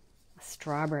strawberry? A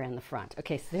strawberry on the front.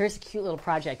 Okay, so there's a cute little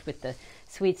project with the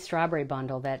Sweet Strawberry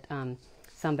bundle that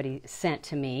somebody sent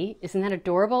to me. Isn't that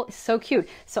adorable? It's so cute.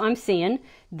 So I'm seeing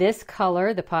this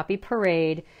color, the Poppy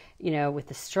Parade, you know, with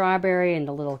the strawberry and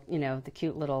the little, you know, the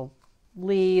cute little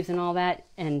leaves and all that.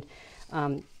 And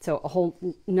so a whole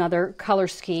another color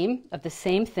scheme of the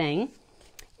same thing.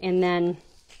 And then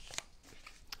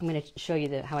I'm going to show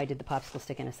you how I did the popsicle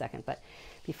stick in a second. But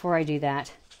before I do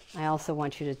that, I also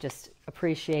want you to just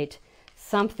appreciate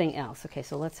something else. Okay,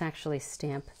 so let's actually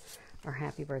stamp our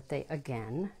happy birthday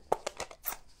again.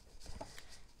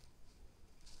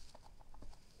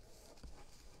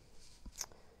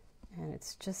 And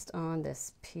it's just on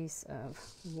this piece of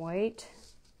white,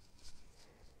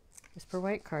 Whisper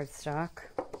White cardstock.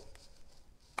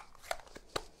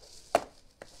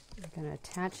 I'm going to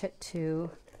attach it to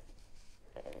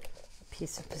a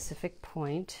piece of Pacific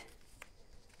Point.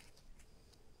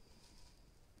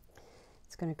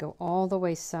 It's going to go all the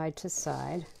way side to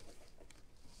side.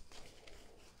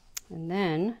 And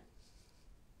then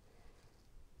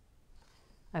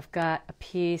I've got a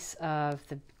piece of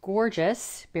the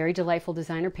gorgeous Berry Delightful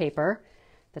designer paper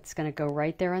that's going to go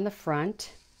right there on the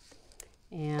front.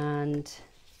 And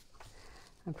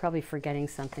I'm probably forgetting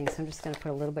something, so I'm just going to put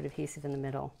a little bit of adhesive in the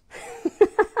middle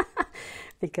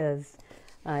because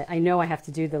I know I have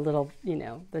to do the little, you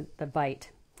know, the bite.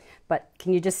 But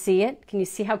can you just see it? Can you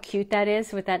see how cute that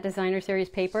is with that designer series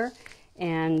paper?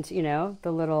 And, you know,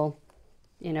 the little,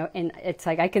 you know, and it's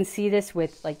like I can see this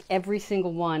with like every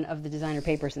single one of the designer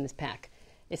papers in this pack.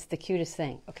 It's the cutest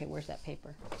thing. Okay, where's that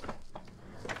paper?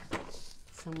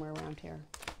 Somewhere around here.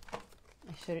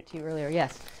 I showed it to you earlier.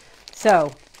 Yes.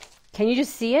 So, can you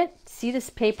just see it? See this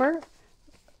paper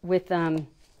with,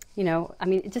 you know, I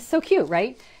mean, it's just so cute,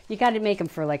 right? You got to make them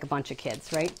for like a bunch of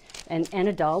kids, right? And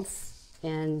adults,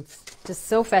 and just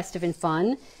so festive and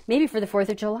fun. Maybe for the 4th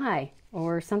of July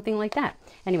or something like that.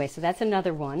 Anyway, so that's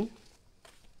another one.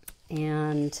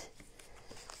 And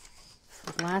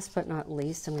last but not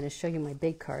least, I'm going to show you my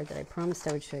big card that I promised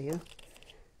I would show you.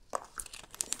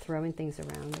 Throwing things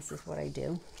around, this is what I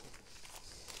do.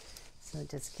 So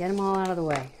just get them all out of the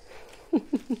way.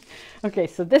 Okay,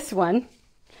 so this one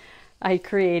I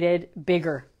created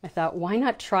bigger. I thought, why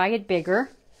not try it bigger?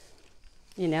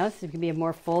 You know, so it can be a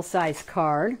more full-size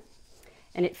card.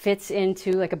 And it fits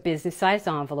into like a business-sized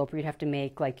envelope where you'd have to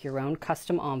make like your own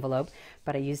custom envelope.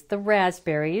 But I used the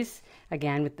raspberries.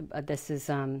 Again, with the, this is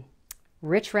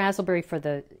rich raspberry for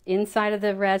the inside of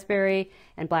the raspberry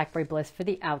and blackberry bliss for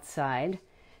the outside.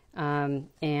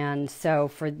 And so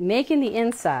for making the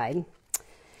inside,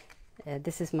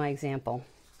 this is my example.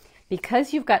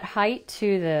 Because you've got height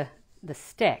to the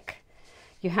stick,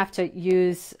 you have to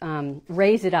use,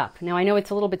 raise it up. Now I know it's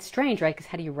a little bit strange, right? Because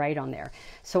how do you write on there?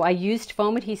 So I used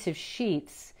foam adhesive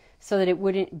sheets so that it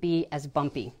wouldn't be as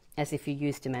bumpy as if you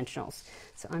used dimensionals.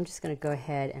 So I'm just going to go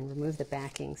ahead and remove the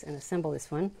backings and assemble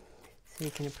this one so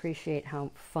you can appreciate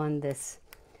how fun this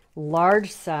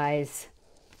large size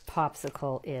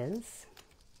popsicle is.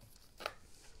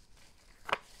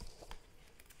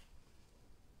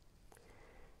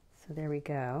 So there we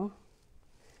go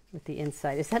with the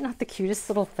inside. Is that not the cutest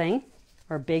little thing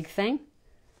or big thing?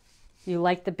 You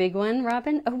like the big one,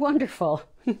 Robin? Oh, wonderful.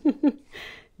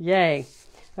 Yay.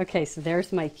 Okay, so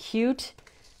there's my cute,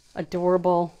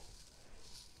 adorable,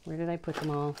 where did I put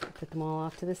them all? I put them all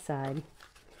off to the side.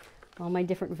 All my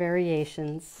different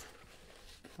variations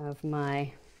of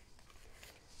my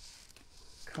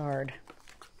card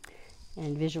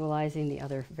and visualizing the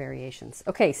other variations.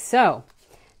 Okay, so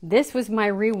this was my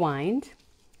rewind,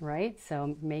 right? So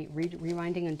I'm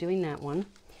rewinding and doing that one.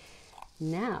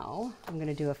 Now I'm going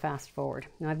to do a fast forward.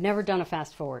 Now I've never done a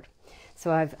fast forward,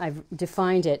 so I've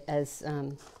defined it as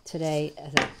today,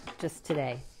 just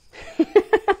today.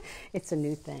 It's a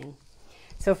new thing.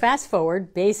 So fast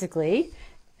forward basically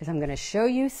is I'm going to show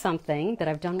you something that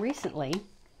I've done recently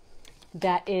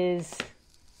that is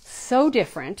so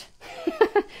different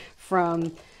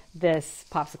from this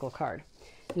popsicle card.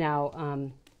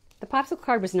 Now, the popsicle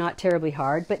card was not terribly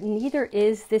hard, but neither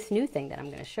is this new thing that I'm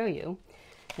going to show you.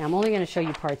 Now, I'm only going to show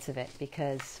you parts of it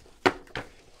because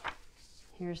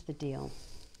here's the deal.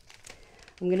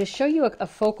 I'm going to show you a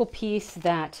focal piece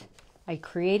that I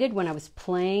created when I was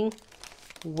playing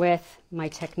with my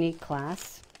technique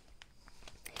class.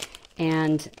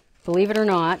 And believe it or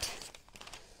not,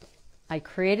 I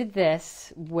created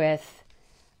this with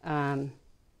hand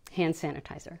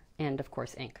sanitizer and, of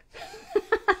course, ink.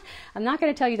 I'm not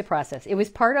going to tell you the process. It was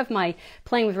part of my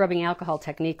playing with rubbing alcohol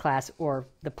technique class, or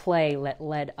the play that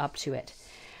led up to it.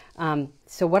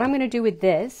 So what I'm going to do with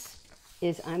this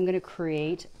is I'm going to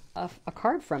create a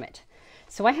card from it.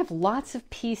 So I have lots of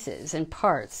pieces and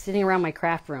parts sitting around my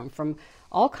craft room from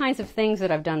all kinds of things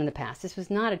that I've done in the past. This was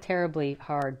not a terribly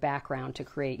hard background to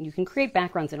create. You can create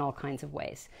backgrounds in all kinds of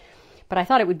ways. But I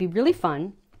thought it would be really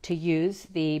fun to use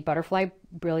the Butterfly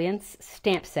Brilliance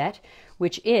stamp set,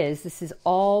 this is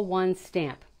all one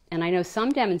stamp. And I know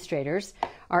some demonstrators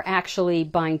are actually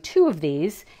buying 2 of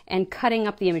these and cutting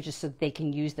up the images so that they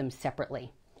can use them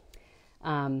separately.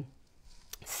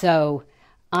 So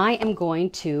I am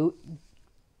going to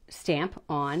stamp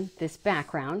on this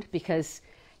background because,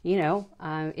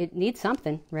 it needs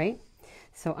something, right?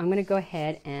 So I'm going to go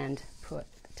ahead and put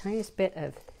the tiniest bit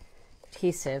of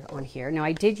adhesive on here. Now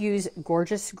I did use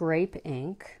Gorgeous Grape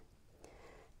ink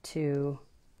to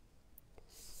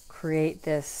create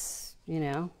this,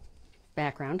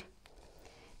 background.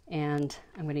 And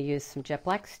I'm going to use some jet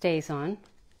black StazOn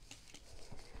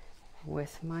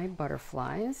with my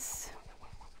butterflies.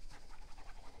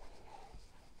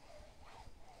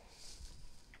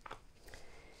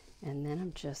 And then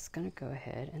I'm just going to go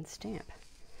ahead and stamp.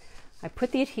 I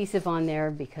put the adhesive on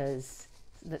there because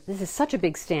this is such a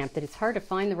big stamp that it's hard to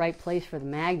find the right place for the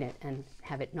magnet and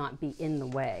have it not be in the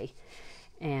way.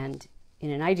 And in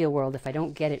an ideal world, if I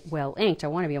don't get it well inked, I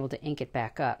want to be able to ink it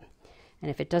back up. And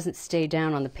if it doesn't stay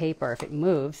down on the paper, if it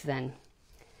moves, then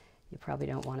you probably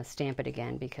don't want to stamp it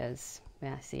again because,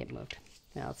 yeah, see, it moved.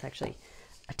 Now it's actually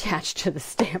attached to the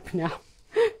stamp now.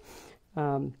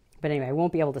 But anyway, I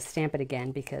won't be able to stamp it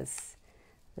again because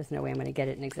there's no way I'm going to get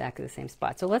it in exactly the same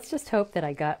spot. So let's just hope that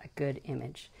I got a good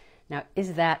image. Now,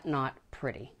 is that not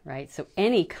pretty, right? So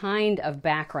any kind of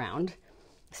background,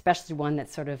 especially one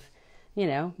that's sort of,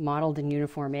 modeled and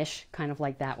uniform-ish, kind of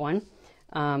like that one,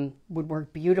 would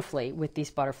work beautifully with these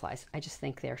butterflies. I just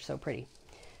think they're so pretty.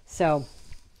 So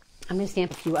I'm going to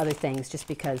stamp a few other things just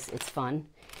because it's fun.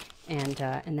 And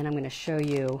then I'm going to show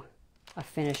you a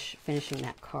finishing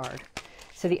that card.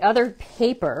 So the other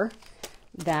paper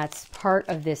that's part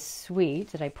of this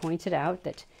suite that I pointed out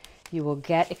that you will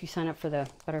get if you sign up for the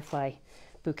Butterfly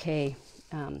Bouquet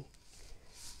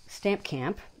Stamp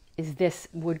Camp is this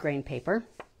wood grain paper.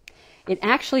 It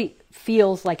actually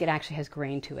feels like it actually has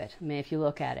grain to it. I mean, if you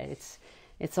look at it,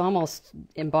 it's almost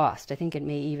embossed. I think it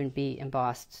may even be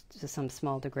embossed to some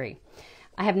small degree.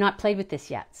 I have not played with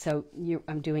this yet, so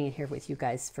I'm doing it here with you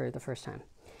guys for the first time.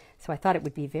 So I thought it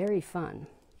would be very fun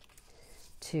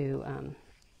to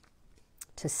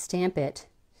stamp it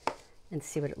and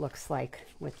see what it looks like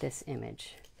with this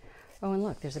image. Oh, and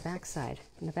look, there's a backside.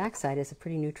 And the backside is a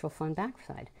pretty neutral, fun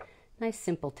backside. Nice,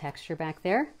 simple texture back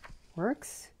there.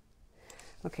 Works.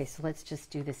 Okay, so let's just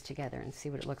do this together and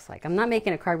see what it looks like. I'm not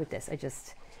making a card with this. I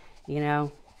just,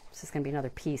 this is going to be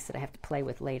another piece that I have to play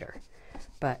with later.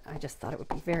 But I just thought it would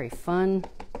be very fun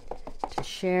to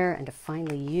share and to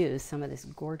finally use some of this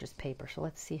gorgeous paper. So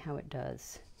let's see how it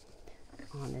does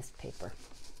on this paper.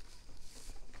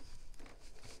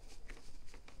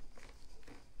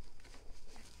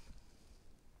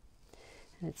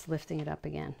 And it's lifting it up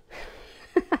again.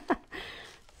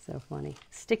 So funny.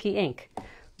 Sticky ink.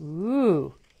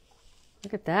 Ooh,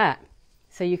 look at that.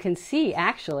 So you can see,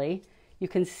 actually, you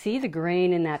can see the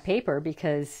grain in that paper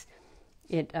because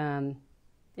it didn't,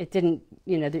 it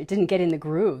didn't get in the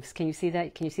grooves. Can you see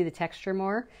that? Can you see the texture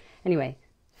more? Anyway,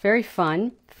 very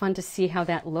fun. Fun to see how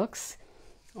that looks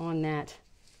on that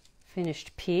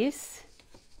finished piece.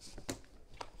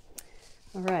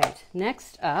 All right,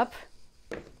 next up,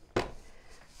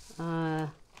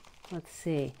 let's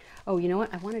see. Oh, you know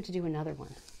what? I wanted to do another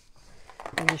one.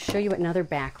 I'm going to show you another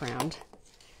background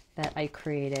that I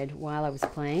created while I was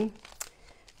playing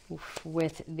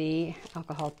with the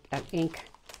ink.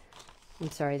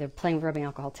 I'm sorry, the Playing with Rubbing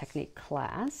Alcohol Technique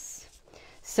class.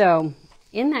 So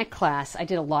in that class, I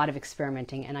did a lot of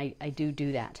experimenting, and I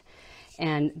do that.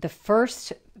 And the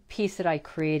first piece that I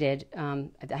created, I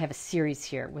have a series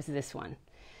here, was this one.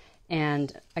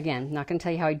 And again, not going to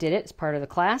tell you how I did it. It's part of the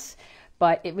class.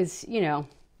 But it was, and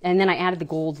then I added the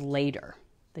gold later.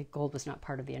 The gold was not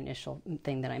part of the initial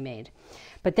thing that I made.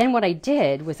 But then what I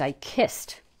did was I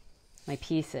kissed my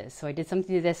pieces. So I did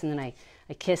something to this, and then I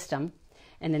kissed them.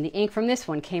 And then the ink from this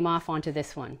one came off onto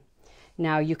this one.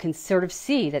 Now you can sort of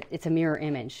see that it's a mirror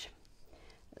image.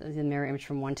 The mirror image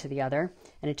from one to the other.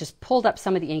 And it just pulled up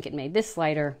some of the ink. It made this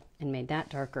lighter and made that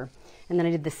darker. And then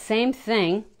I did the same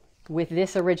thing with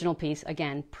this original piece,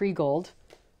 again, pre-gold,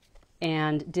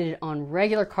 and did it on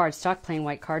regular cardstock, plain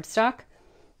white cardstock.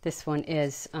 This one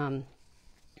is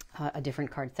a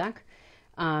different cardstock.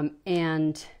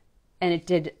 And it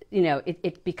did,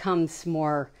 it becomes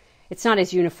more, it's not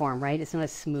as uniform, right? It's not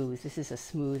as smooth. This is a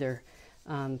smoother,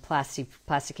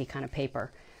 plasticky kind of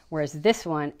paper. Whereas this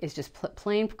one is just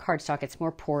plain cardstock. It's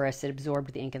more porous. It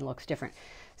absorbed the ink and looks different.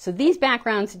 So these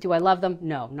backgrounds, do I love them?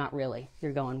 No, not really.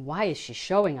 You're going, why is she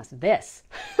showing us this?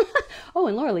 Oh,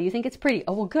 and Laura, you think it's pretty?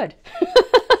 Oh, well, good.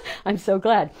 I'm so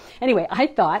glad. Anyway, I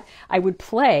thought I would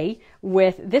play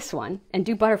with this one and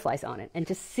do butterflies on it and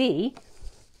just see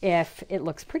if it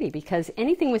looks pretty, because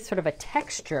anything with sort of a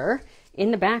texture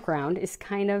in the background is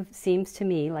kind of, seems to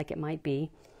me like it might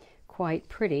be quite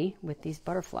pretty with these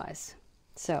butterflies.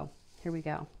 So here we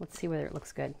go. Let's see whether it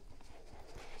looks good.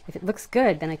 If it looks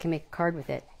good, then I can make a card with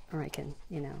it, or I can,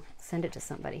 you know, send it to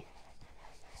somebody.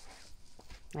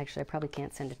 Actually, I probably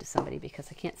can't send it to somebody because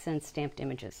I can't send stamped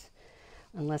images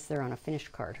unless they're on a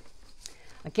finished card.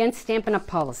 Against Stampin' Up!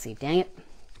 Policy, dang it.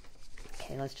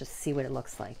 Okay, let's just see what it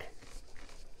looks like.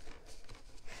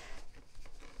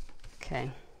 Okay.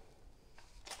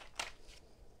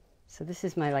 So this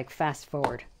is my, like, fast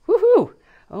forward. Woohoo!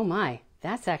 Oh my,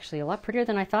 that's actually a lot prettier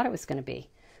than I thought it was going to be.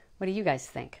 What do you guys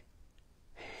think?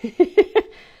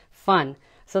 Fun.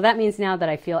 So that means now that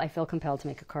I feel compelled to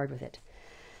make a card with it.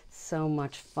 So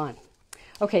much fun.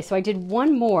 Okay, so I did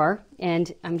one more,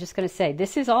 and I'm just going to say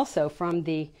this is also from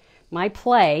my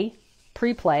play,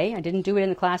 pre-play. I didn't do it in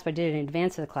the class, but I did it in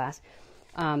advance of the class,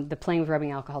 the Playing with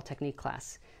Rubbing Alcohol Technique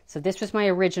class. So this was my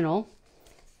original,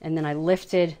 and then I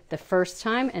lifted the first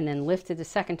time and then lifted the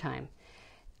second time.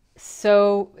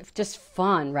 So just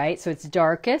fun, right? So it's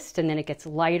darkest, and then it gets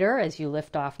lighter as you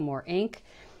lift off more ink.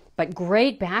 But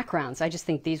great backgrounds. I just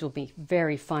think these will be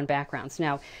very fun backgrounds.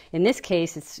 Now, in this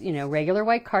case, it's, you know, regular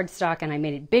white cardstock, and I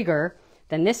made it bigger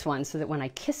than this one so that when I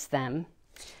kiss them,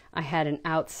 I had an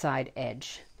outside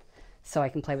edge. So I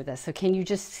can play with this. So can you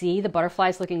just see the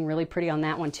butterflies looking really pretty on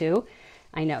that one too?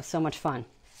 I know, so much fun.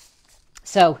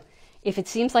 So if it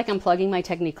seems like I'm plugging my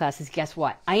technique classes, guess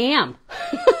what? I am.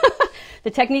 The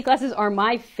technique classes are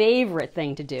my favorite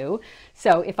thing to do.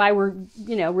 So if I were,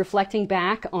 you know, reflecting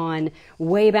back on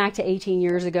way back to 18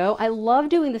 years ago, I love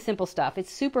doing the simple stuff.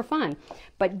 It's super fun.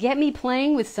 But get me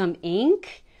playing with some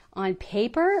ink on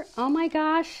paper. Oh my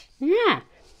gosh. Yeah.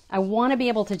 I want to be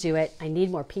able to do it. I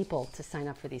need more people to sign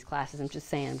up for these classes. I'm just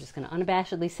saying, I'm just going to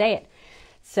unabashedly say it.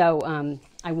 So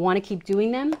I want to keep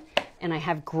doing them, and I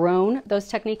have grown those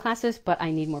technique classes, but I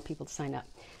need more people to sign up.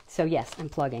 So yes, I'm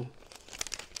plugging.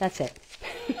 That's it.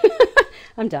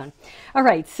 I'm done. All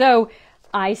right, so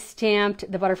I stamped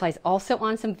the butterflies also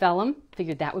on some vellum.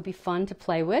 Figured that would be fun to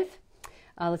play with.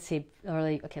 Let's see,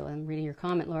 Lauralee. Okay, well, I'm reading your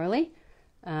comment, Lauralee.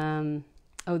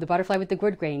 Oh, the butterfly with the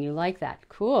wood grain. You like that?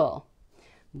 Cool.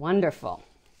 Wonderful.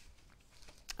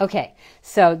 Okay,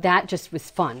 so that just was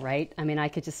fun, right? I mean, I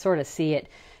could just sort of see it.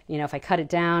 You know, if I cut it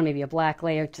down, maybe a black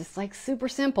layer, just like super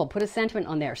simple, put a sentiment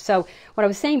on there. So what I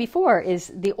was saying before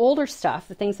is the older stuff,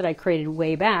 the things that I created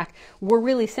way back, were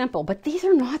really simple, but these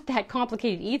are not that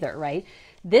complicated either, right?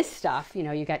 This stuff, you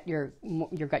know, you got your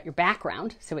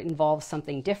background, so it involves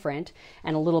something different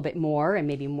and a little bit more and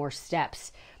maybe more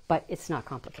steps, but it's not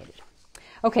complicated.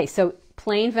 Okay, so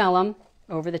plain vellum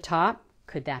over the top.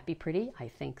 Could that be pretty? I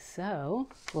think so.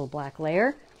 A little black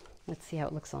layer. Let's see how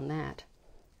it looks on that.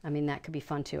 I mean, that could be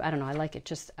fun too. I don't know. I like it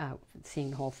just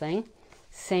seeing the whole thing.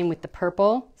 Same with the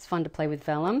purple. It's fun to play with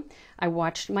vellum. I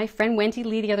watched my friend Wendy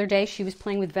Lee the other day. She was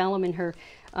playing with vellum in her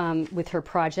with her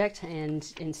project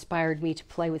and inspired me to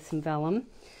play with some vellum.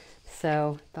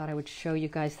 So thought I would show you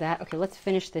guys that. Okay, let's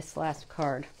finish this last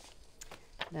card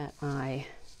that I...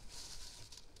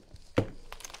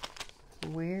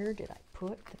 Where did I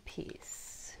put the piece?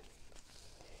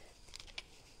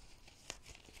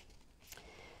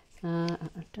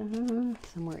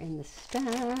 Somewhere in the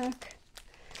stack.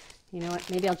 You know what?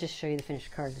 Maybe I'll just show you the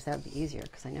finished card because that would be easier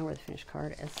because I know where the finished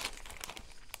card is.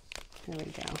 There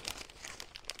we go.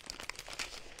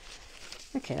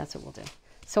 Okay, that's what we'll do.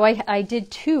 So I did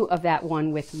 2 of that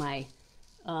one with my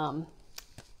hand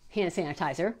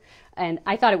sanitizer, and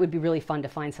I thought it would be really fun to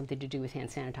find something to do with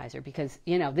hand sanitizer because,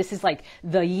 you know, this is like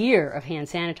the year of hand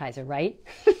sanitizer, right?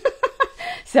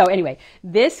 So anyway,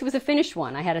 this was a finished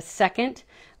one. I had a second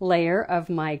layer of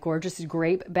my gorgeous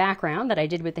grape background that I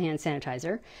did with the hand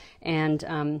sanitizer,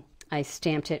 and I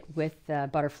stamped it with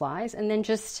butterflies, and then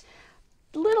just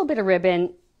a little bit of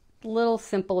ribbon, little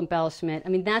simple embellishment. I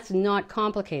mean, that's not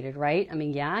complicated, right? I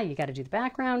mean, yeah, you got to do the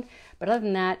background, but other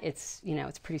than that, it's, you know,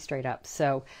 it's pretty straight up.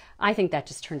 So I think that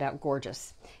just turned out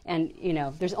gorgeous. And, you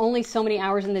know, there's only so many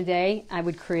hours in the day. I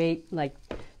would create like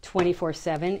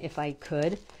 24/7 if I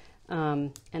could.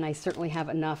 And I certainly have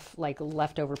enough like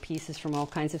leftover pieces from all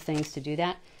kinds of things to do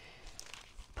that.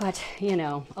 But, you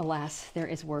know, alas, there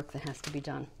is work that has to be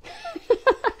done.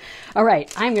 All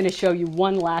right, I'm going to show you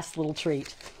one last little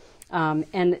treat.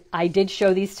 And I did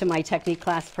show these to my technique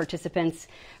class participants.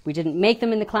 We didn't make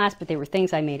them in the class, but they were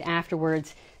things I made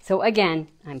afterwards. So again,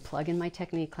 I'm plugging my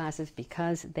technique classes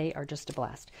because they are just a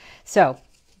blast. So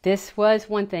this was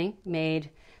one thing made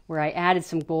where I added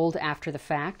some gold after the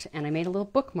fact, and I made a little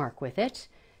bookmark with it.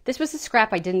 This was a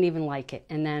scrap, I didn't even like it.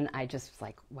 And then I just was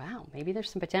like, wow, maybe there's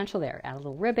some potential there. Add a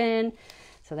little ribbon.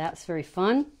 So that was very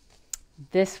fun.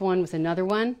 This one was another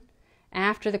one.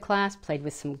 After the class, played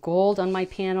with some gold on my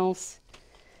panels.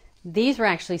 These were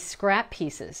actually scrap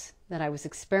pieces that I was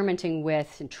experimenting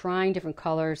with and trying different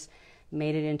colors.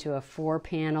 Made it into a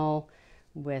 4-panel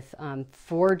with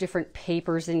 4 different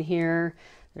papers in here.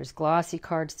 There's glossy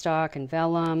cardstock and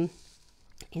vellum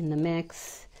in the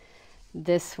mix.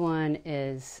 This one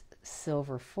is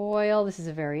silver foil. This is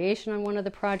a variation on one of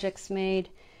the projects made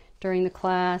during the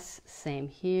class. Same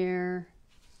here.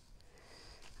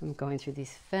 I'm going through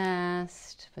these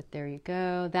fast, but there you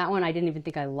go. That one I didn't even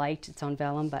think I liked its own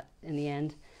vellum, but in the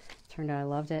end, turned out I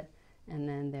loved it. And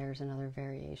then there's another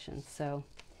variation. So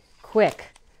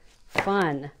quick,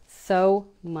 fun, so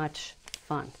much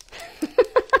fun.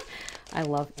 I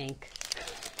love ink.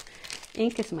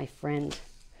 Ink is my friend.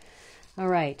 All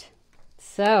right,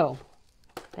 so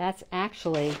that's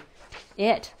actually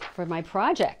it for my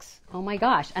projects. Oh my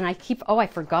gosh, and I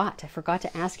forgot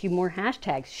to ask you more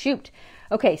hashtags. Shoot.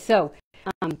 Okay, so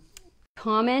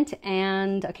comment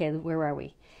and, okay, where are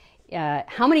we?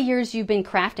 How many years you've been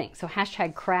crafting? So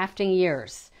hashtag crafting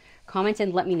years. Comment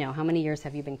and let me know how many years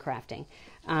have you been crafting.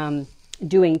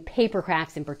 Doing paper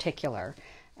crafts in particular.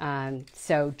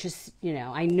 So just, you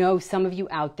know, I know some of you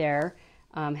out there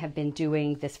have been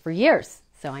doing this for years,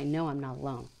 so I know I'm not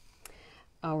alone.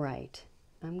 All right,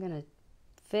 I'm going to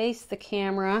face the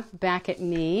camera back at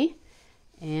me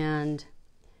and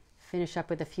finish up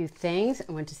with a few things.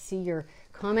 I want to see your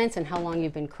comments and how long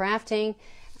you've been crafting.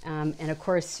 And of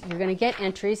course, you're going to get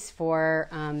entries for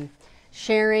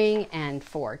sharing and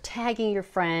for tagging your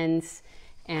friends.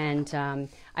 And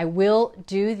I will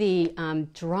do the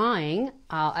drawing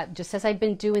just as I've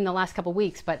been doing the last couple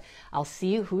weeks, but I'll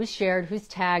see who's shared, who's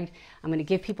tagged. I'm going to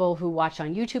give people who watch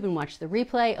on YouTube and watch the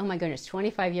replay. Oh my goodness,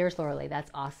 25 years, Laura Lee,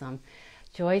 that's awesome.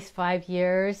 Joyce, 5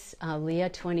 years. Leah,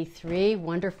 23.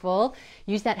 Wonderful.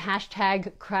 Use that hashtag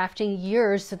crafting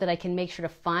years so that I can make sure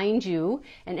to find you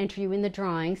and enter you in the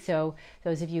drawing. So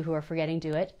those of you who are forgetting,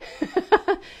 do it.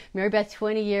 Mary Beth,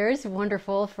 20 years.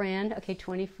 Wonderful. Fran, okay,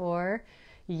 24.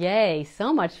 Yay,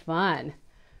 so much fun.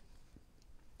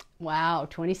 Wow,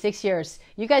 26 years.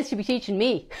 You guys should be teaching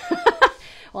me.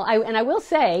 Well, I will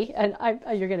say, and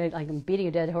you're going to, like, I'm beating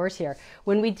a dead horse here.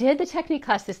 When we did the technique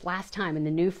class this last time in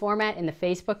the new format in the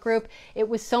Facebook group, it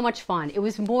was so much fun. It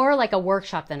was more like a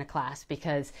workshop than a class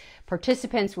because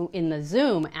participants in the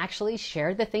Zoom actually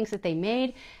shared the things that they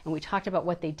made, and we talked about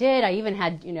what they did. I even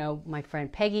had, you know, my friend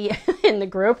Peggy in the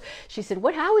group. She said,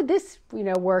 how would this, you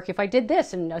know, work if I did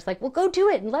this? And I was like, well, go do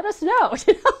it and let us know.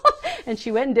 You know? And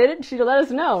she went and did it, and she let us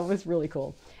know. It was really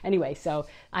cool. Anyway, so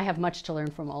I have much to learn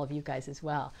from all of you guys as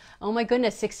well. Oh my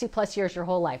goodness, 60 plus years, your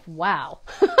whole life. Wow.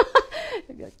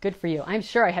 Good for you. I'm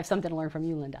sure I have something to learn from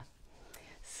you, Linda.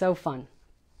 So fun.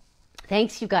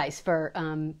 Thanks, you guys, for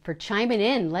chiming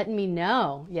in, letting me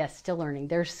know. Yes, still learning.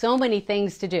 There's so many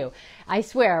things to do. I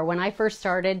swear, when I first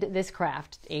started this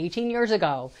craft 18 years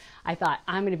ago, I thought,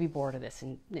 I'm going to be bored of this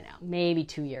in, you know, maybe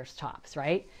 2 years tops,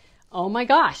 right? Oh my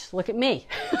gosh, look at me.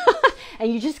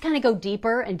 And you just kind of go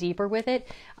deeper and deeper with it.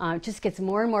 It just gets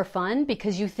more and more fun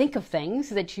because you think of things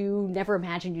that you never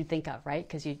imagined you'd think of, right?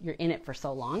 Because you're in it for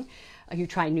so long. You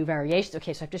try new variations.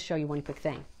 Okay, so I have to show you one quick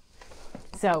thing.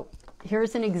 So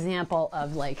here's an example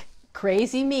of like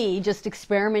crazy me just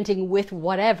experimenting with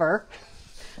whatever.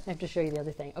 I have to show you the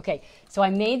other thing. Okay, so I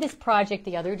made this project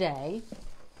the other day,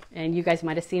 and you guys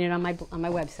might have seen it on my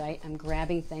website. I'm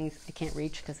grabbing things I can't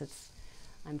reach because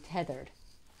I'm tethered.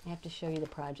 I have to show you the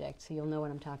project so you'll know what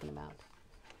I'm talking about.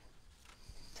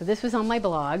 So this was on my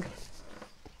blog.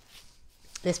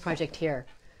 This project here.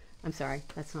 I'm sorry,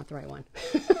 that's not the right one.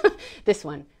 This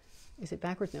one. Is it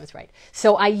backwards? No, it's right.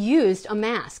 So I used a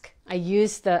mask. I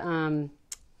used the,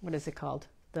 what is it called?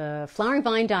 The flowering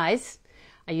vine dies.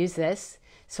 I used this.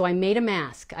 So I made a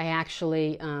mask. I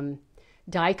actually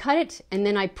die cut it, and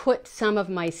then I put some of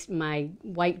my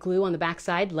white glue on the back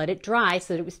side, let it dry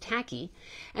so that it was tacky,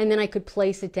 and then I could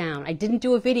place it down. I didn't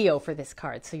do a video for this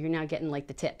card, so you're now getting like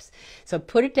the tips. So I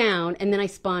put it down, and then I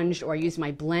sponged, or I used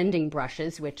my blending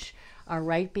brushes, which are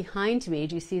right behind me.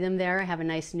 Do you see them there? I have a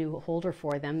nice new holder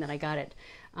for them that I got at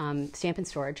Stamp &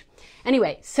 Storage.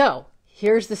 Anyway, so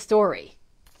here's the story.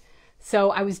 So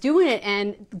I was doing it,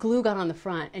 and glue got on the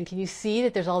front, and can you see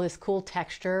that there's all this cool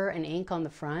texture and ink on the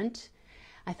front?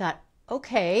 I thought,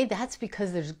 okay, that's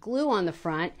because there's glue on the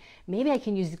front. Maybe I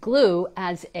can use glue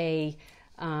as a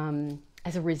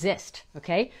resist,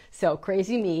 okay? So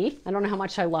crazy me. I don't know how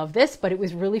much I love this, but it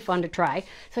was really fun to try.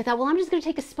 So I thought, well, I'm just gonna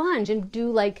take a sponge and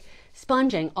do like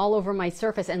sponging all over my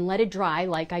surface and let it dry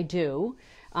like I do,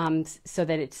 so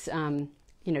that it's,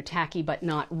 you know, tacky but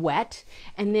not wet.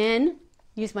 And then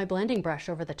use my blending brush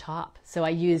over the top. So I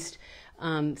used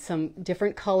some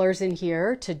different colors in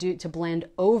here to blend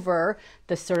over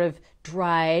the sort of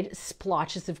dried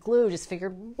splotches of glue. Just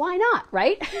figured, why not,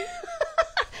 right?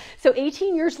 So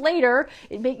 18 years later,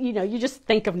 you know, you just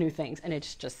think of new things, and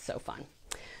it's just so fun.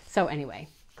 So anyway,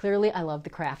 clearly I love the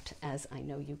craft, as I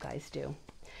know you guys do.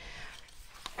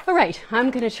 All right, I'm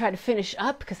going to try to finish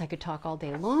up because I could talk all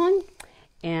day long,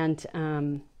 and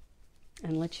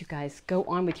let you guys go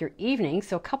on with your evening.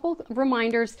 So a couple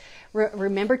reminders.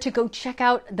 Remember to go check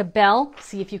out the bell.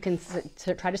 See if you can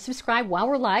try to subscribe while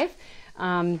we're live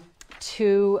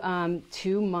to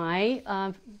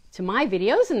my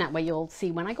videos, and that way you'll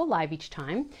see when I go live each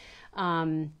time.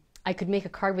 I could make a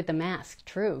card with the mask.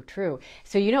 True.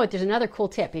 So you know what, there's another cool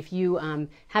tip. If you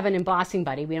have an embossing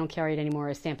buddy, we don't carry it anymore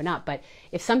as Stampin' Up, but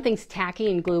if something's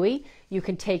tacky and gluey, you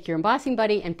can take your embossing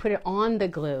buddy and put it on the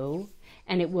glue,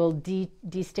 and it will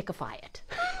de-stickify it.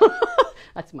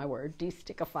 That's my word,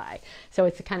 de-stickify. So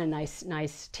it's a kind of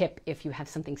nice tip if you have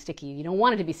something sticky. You don't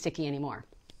want it to be sticky anymore.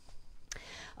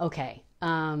 Okay,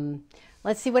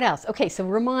 let's see what else. Okay, so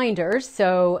reminders.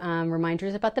 So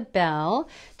reminders about the bell.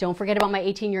 Don't forget about my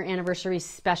 18-year anniversary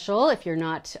special. If you're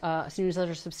not a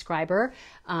newsletter subscriber,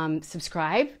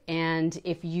 subscribe. And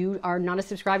if you are not a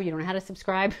subscriber, you don't know how to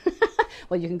subscribe,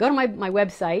 well, you can go to my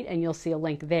website and you'll see a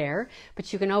link there.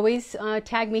 But you can always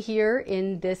tag me here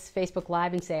in this Facebook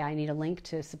Live and say, I need a link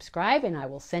to subscribe, and I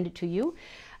will send it to you.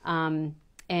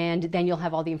 And then you'll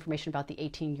have all the information about the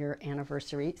 18-year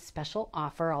anniversary special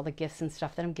offer, all the gifts and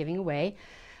stuff that I'm giving away.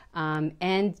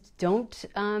 And don't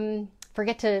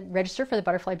forget to register for the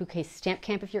Butterfly Bouquet Stamp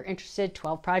Camp if you're interested.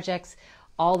 12 projects,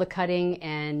 all the cutting,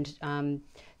 and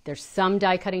there's some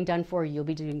die cutting done for you. You'll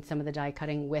be doing some of the die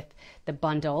cutting with the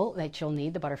bundle that you'll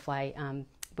need, the Butterfly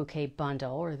Bouquet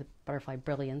Bundle, or the Butterfly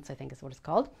Brilliance, I think is what it's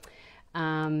called.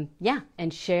 Yeah,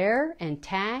 and share and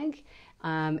tag.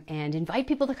 And invite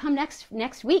people to come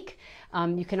next week.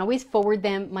 You can always forward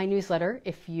them my newsletter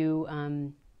if you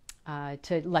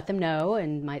to let them know,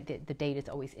 and the date is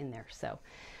always in there. So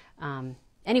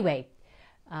anyway,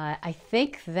 I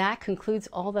think that concludes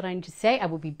all that I need to say. I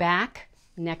will be back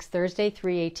next Thursday,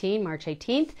 3/18, March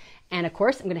 18th, and of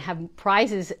course I'm going to have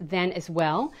prizes then as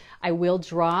well. I will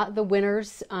draw the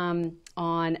winners on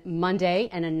Monday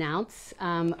and announce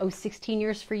 16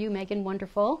 years for you, Megan,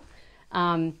 wonderful.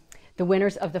 The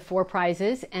winners of the 4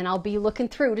 prizes, and I'll be looking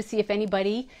through to see if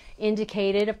anybody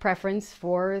indicated a preference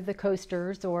for the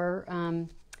coasters or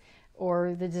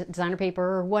the designer paper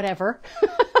or whatever.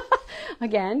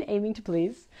 Again, aiming to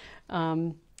please.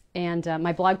 And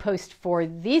my blog post for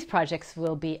these projects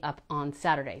will be up on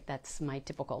Saturday. That's my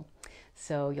typical.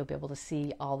 So you'll be able to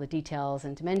see all the details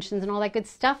and dimensions and all that good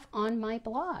stuff on my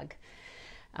blog.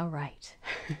 All right.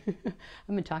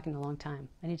 I've been talking a long time.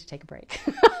 I need to take a break.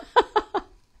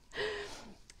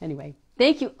 Anyway,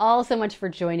 thank you all so much for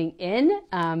joining in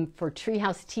for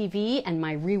Treehouse TV and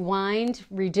my rewind,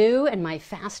 redo, and my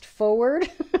fast forward,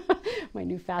 my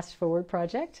new fast forward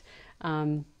project.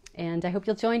 And I hope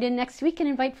you'll join in next week and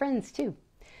invite friends too.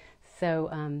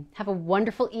 So have a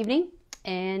wonderful evening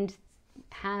and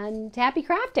happy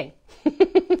crafting.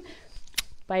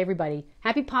 Bye, everybody.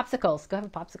 Happy popsicles. Go have a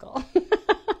popsicle.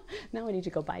 Now I need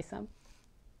to go buy some.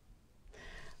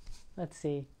 Let's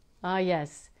see. Ah,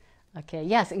 yes. Okay,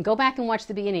 yes, and go back and watch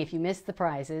the beginning if you missed the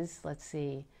prizes. Let's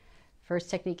see. First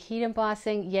technique, heat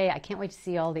embossing. Yay, I can't wait to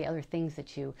see all the other things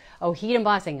that you... Oh, heat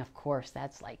embossing, of course,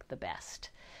 that's like the best.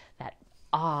 That,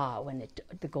 when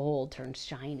the gold turns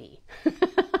shiny.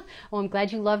 Oh, I'm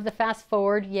glad you love the fast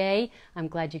forward, yay. I'm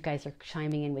glad you guys are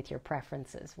chiming in with your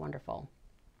preferences. Wonderful.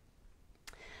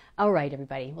 All right,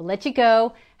 everybody, we'll let you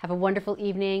go. Have a wonderful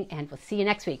evening, and we'll see you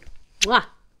next week. Mwah!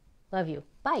 Love you.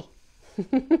 Bye.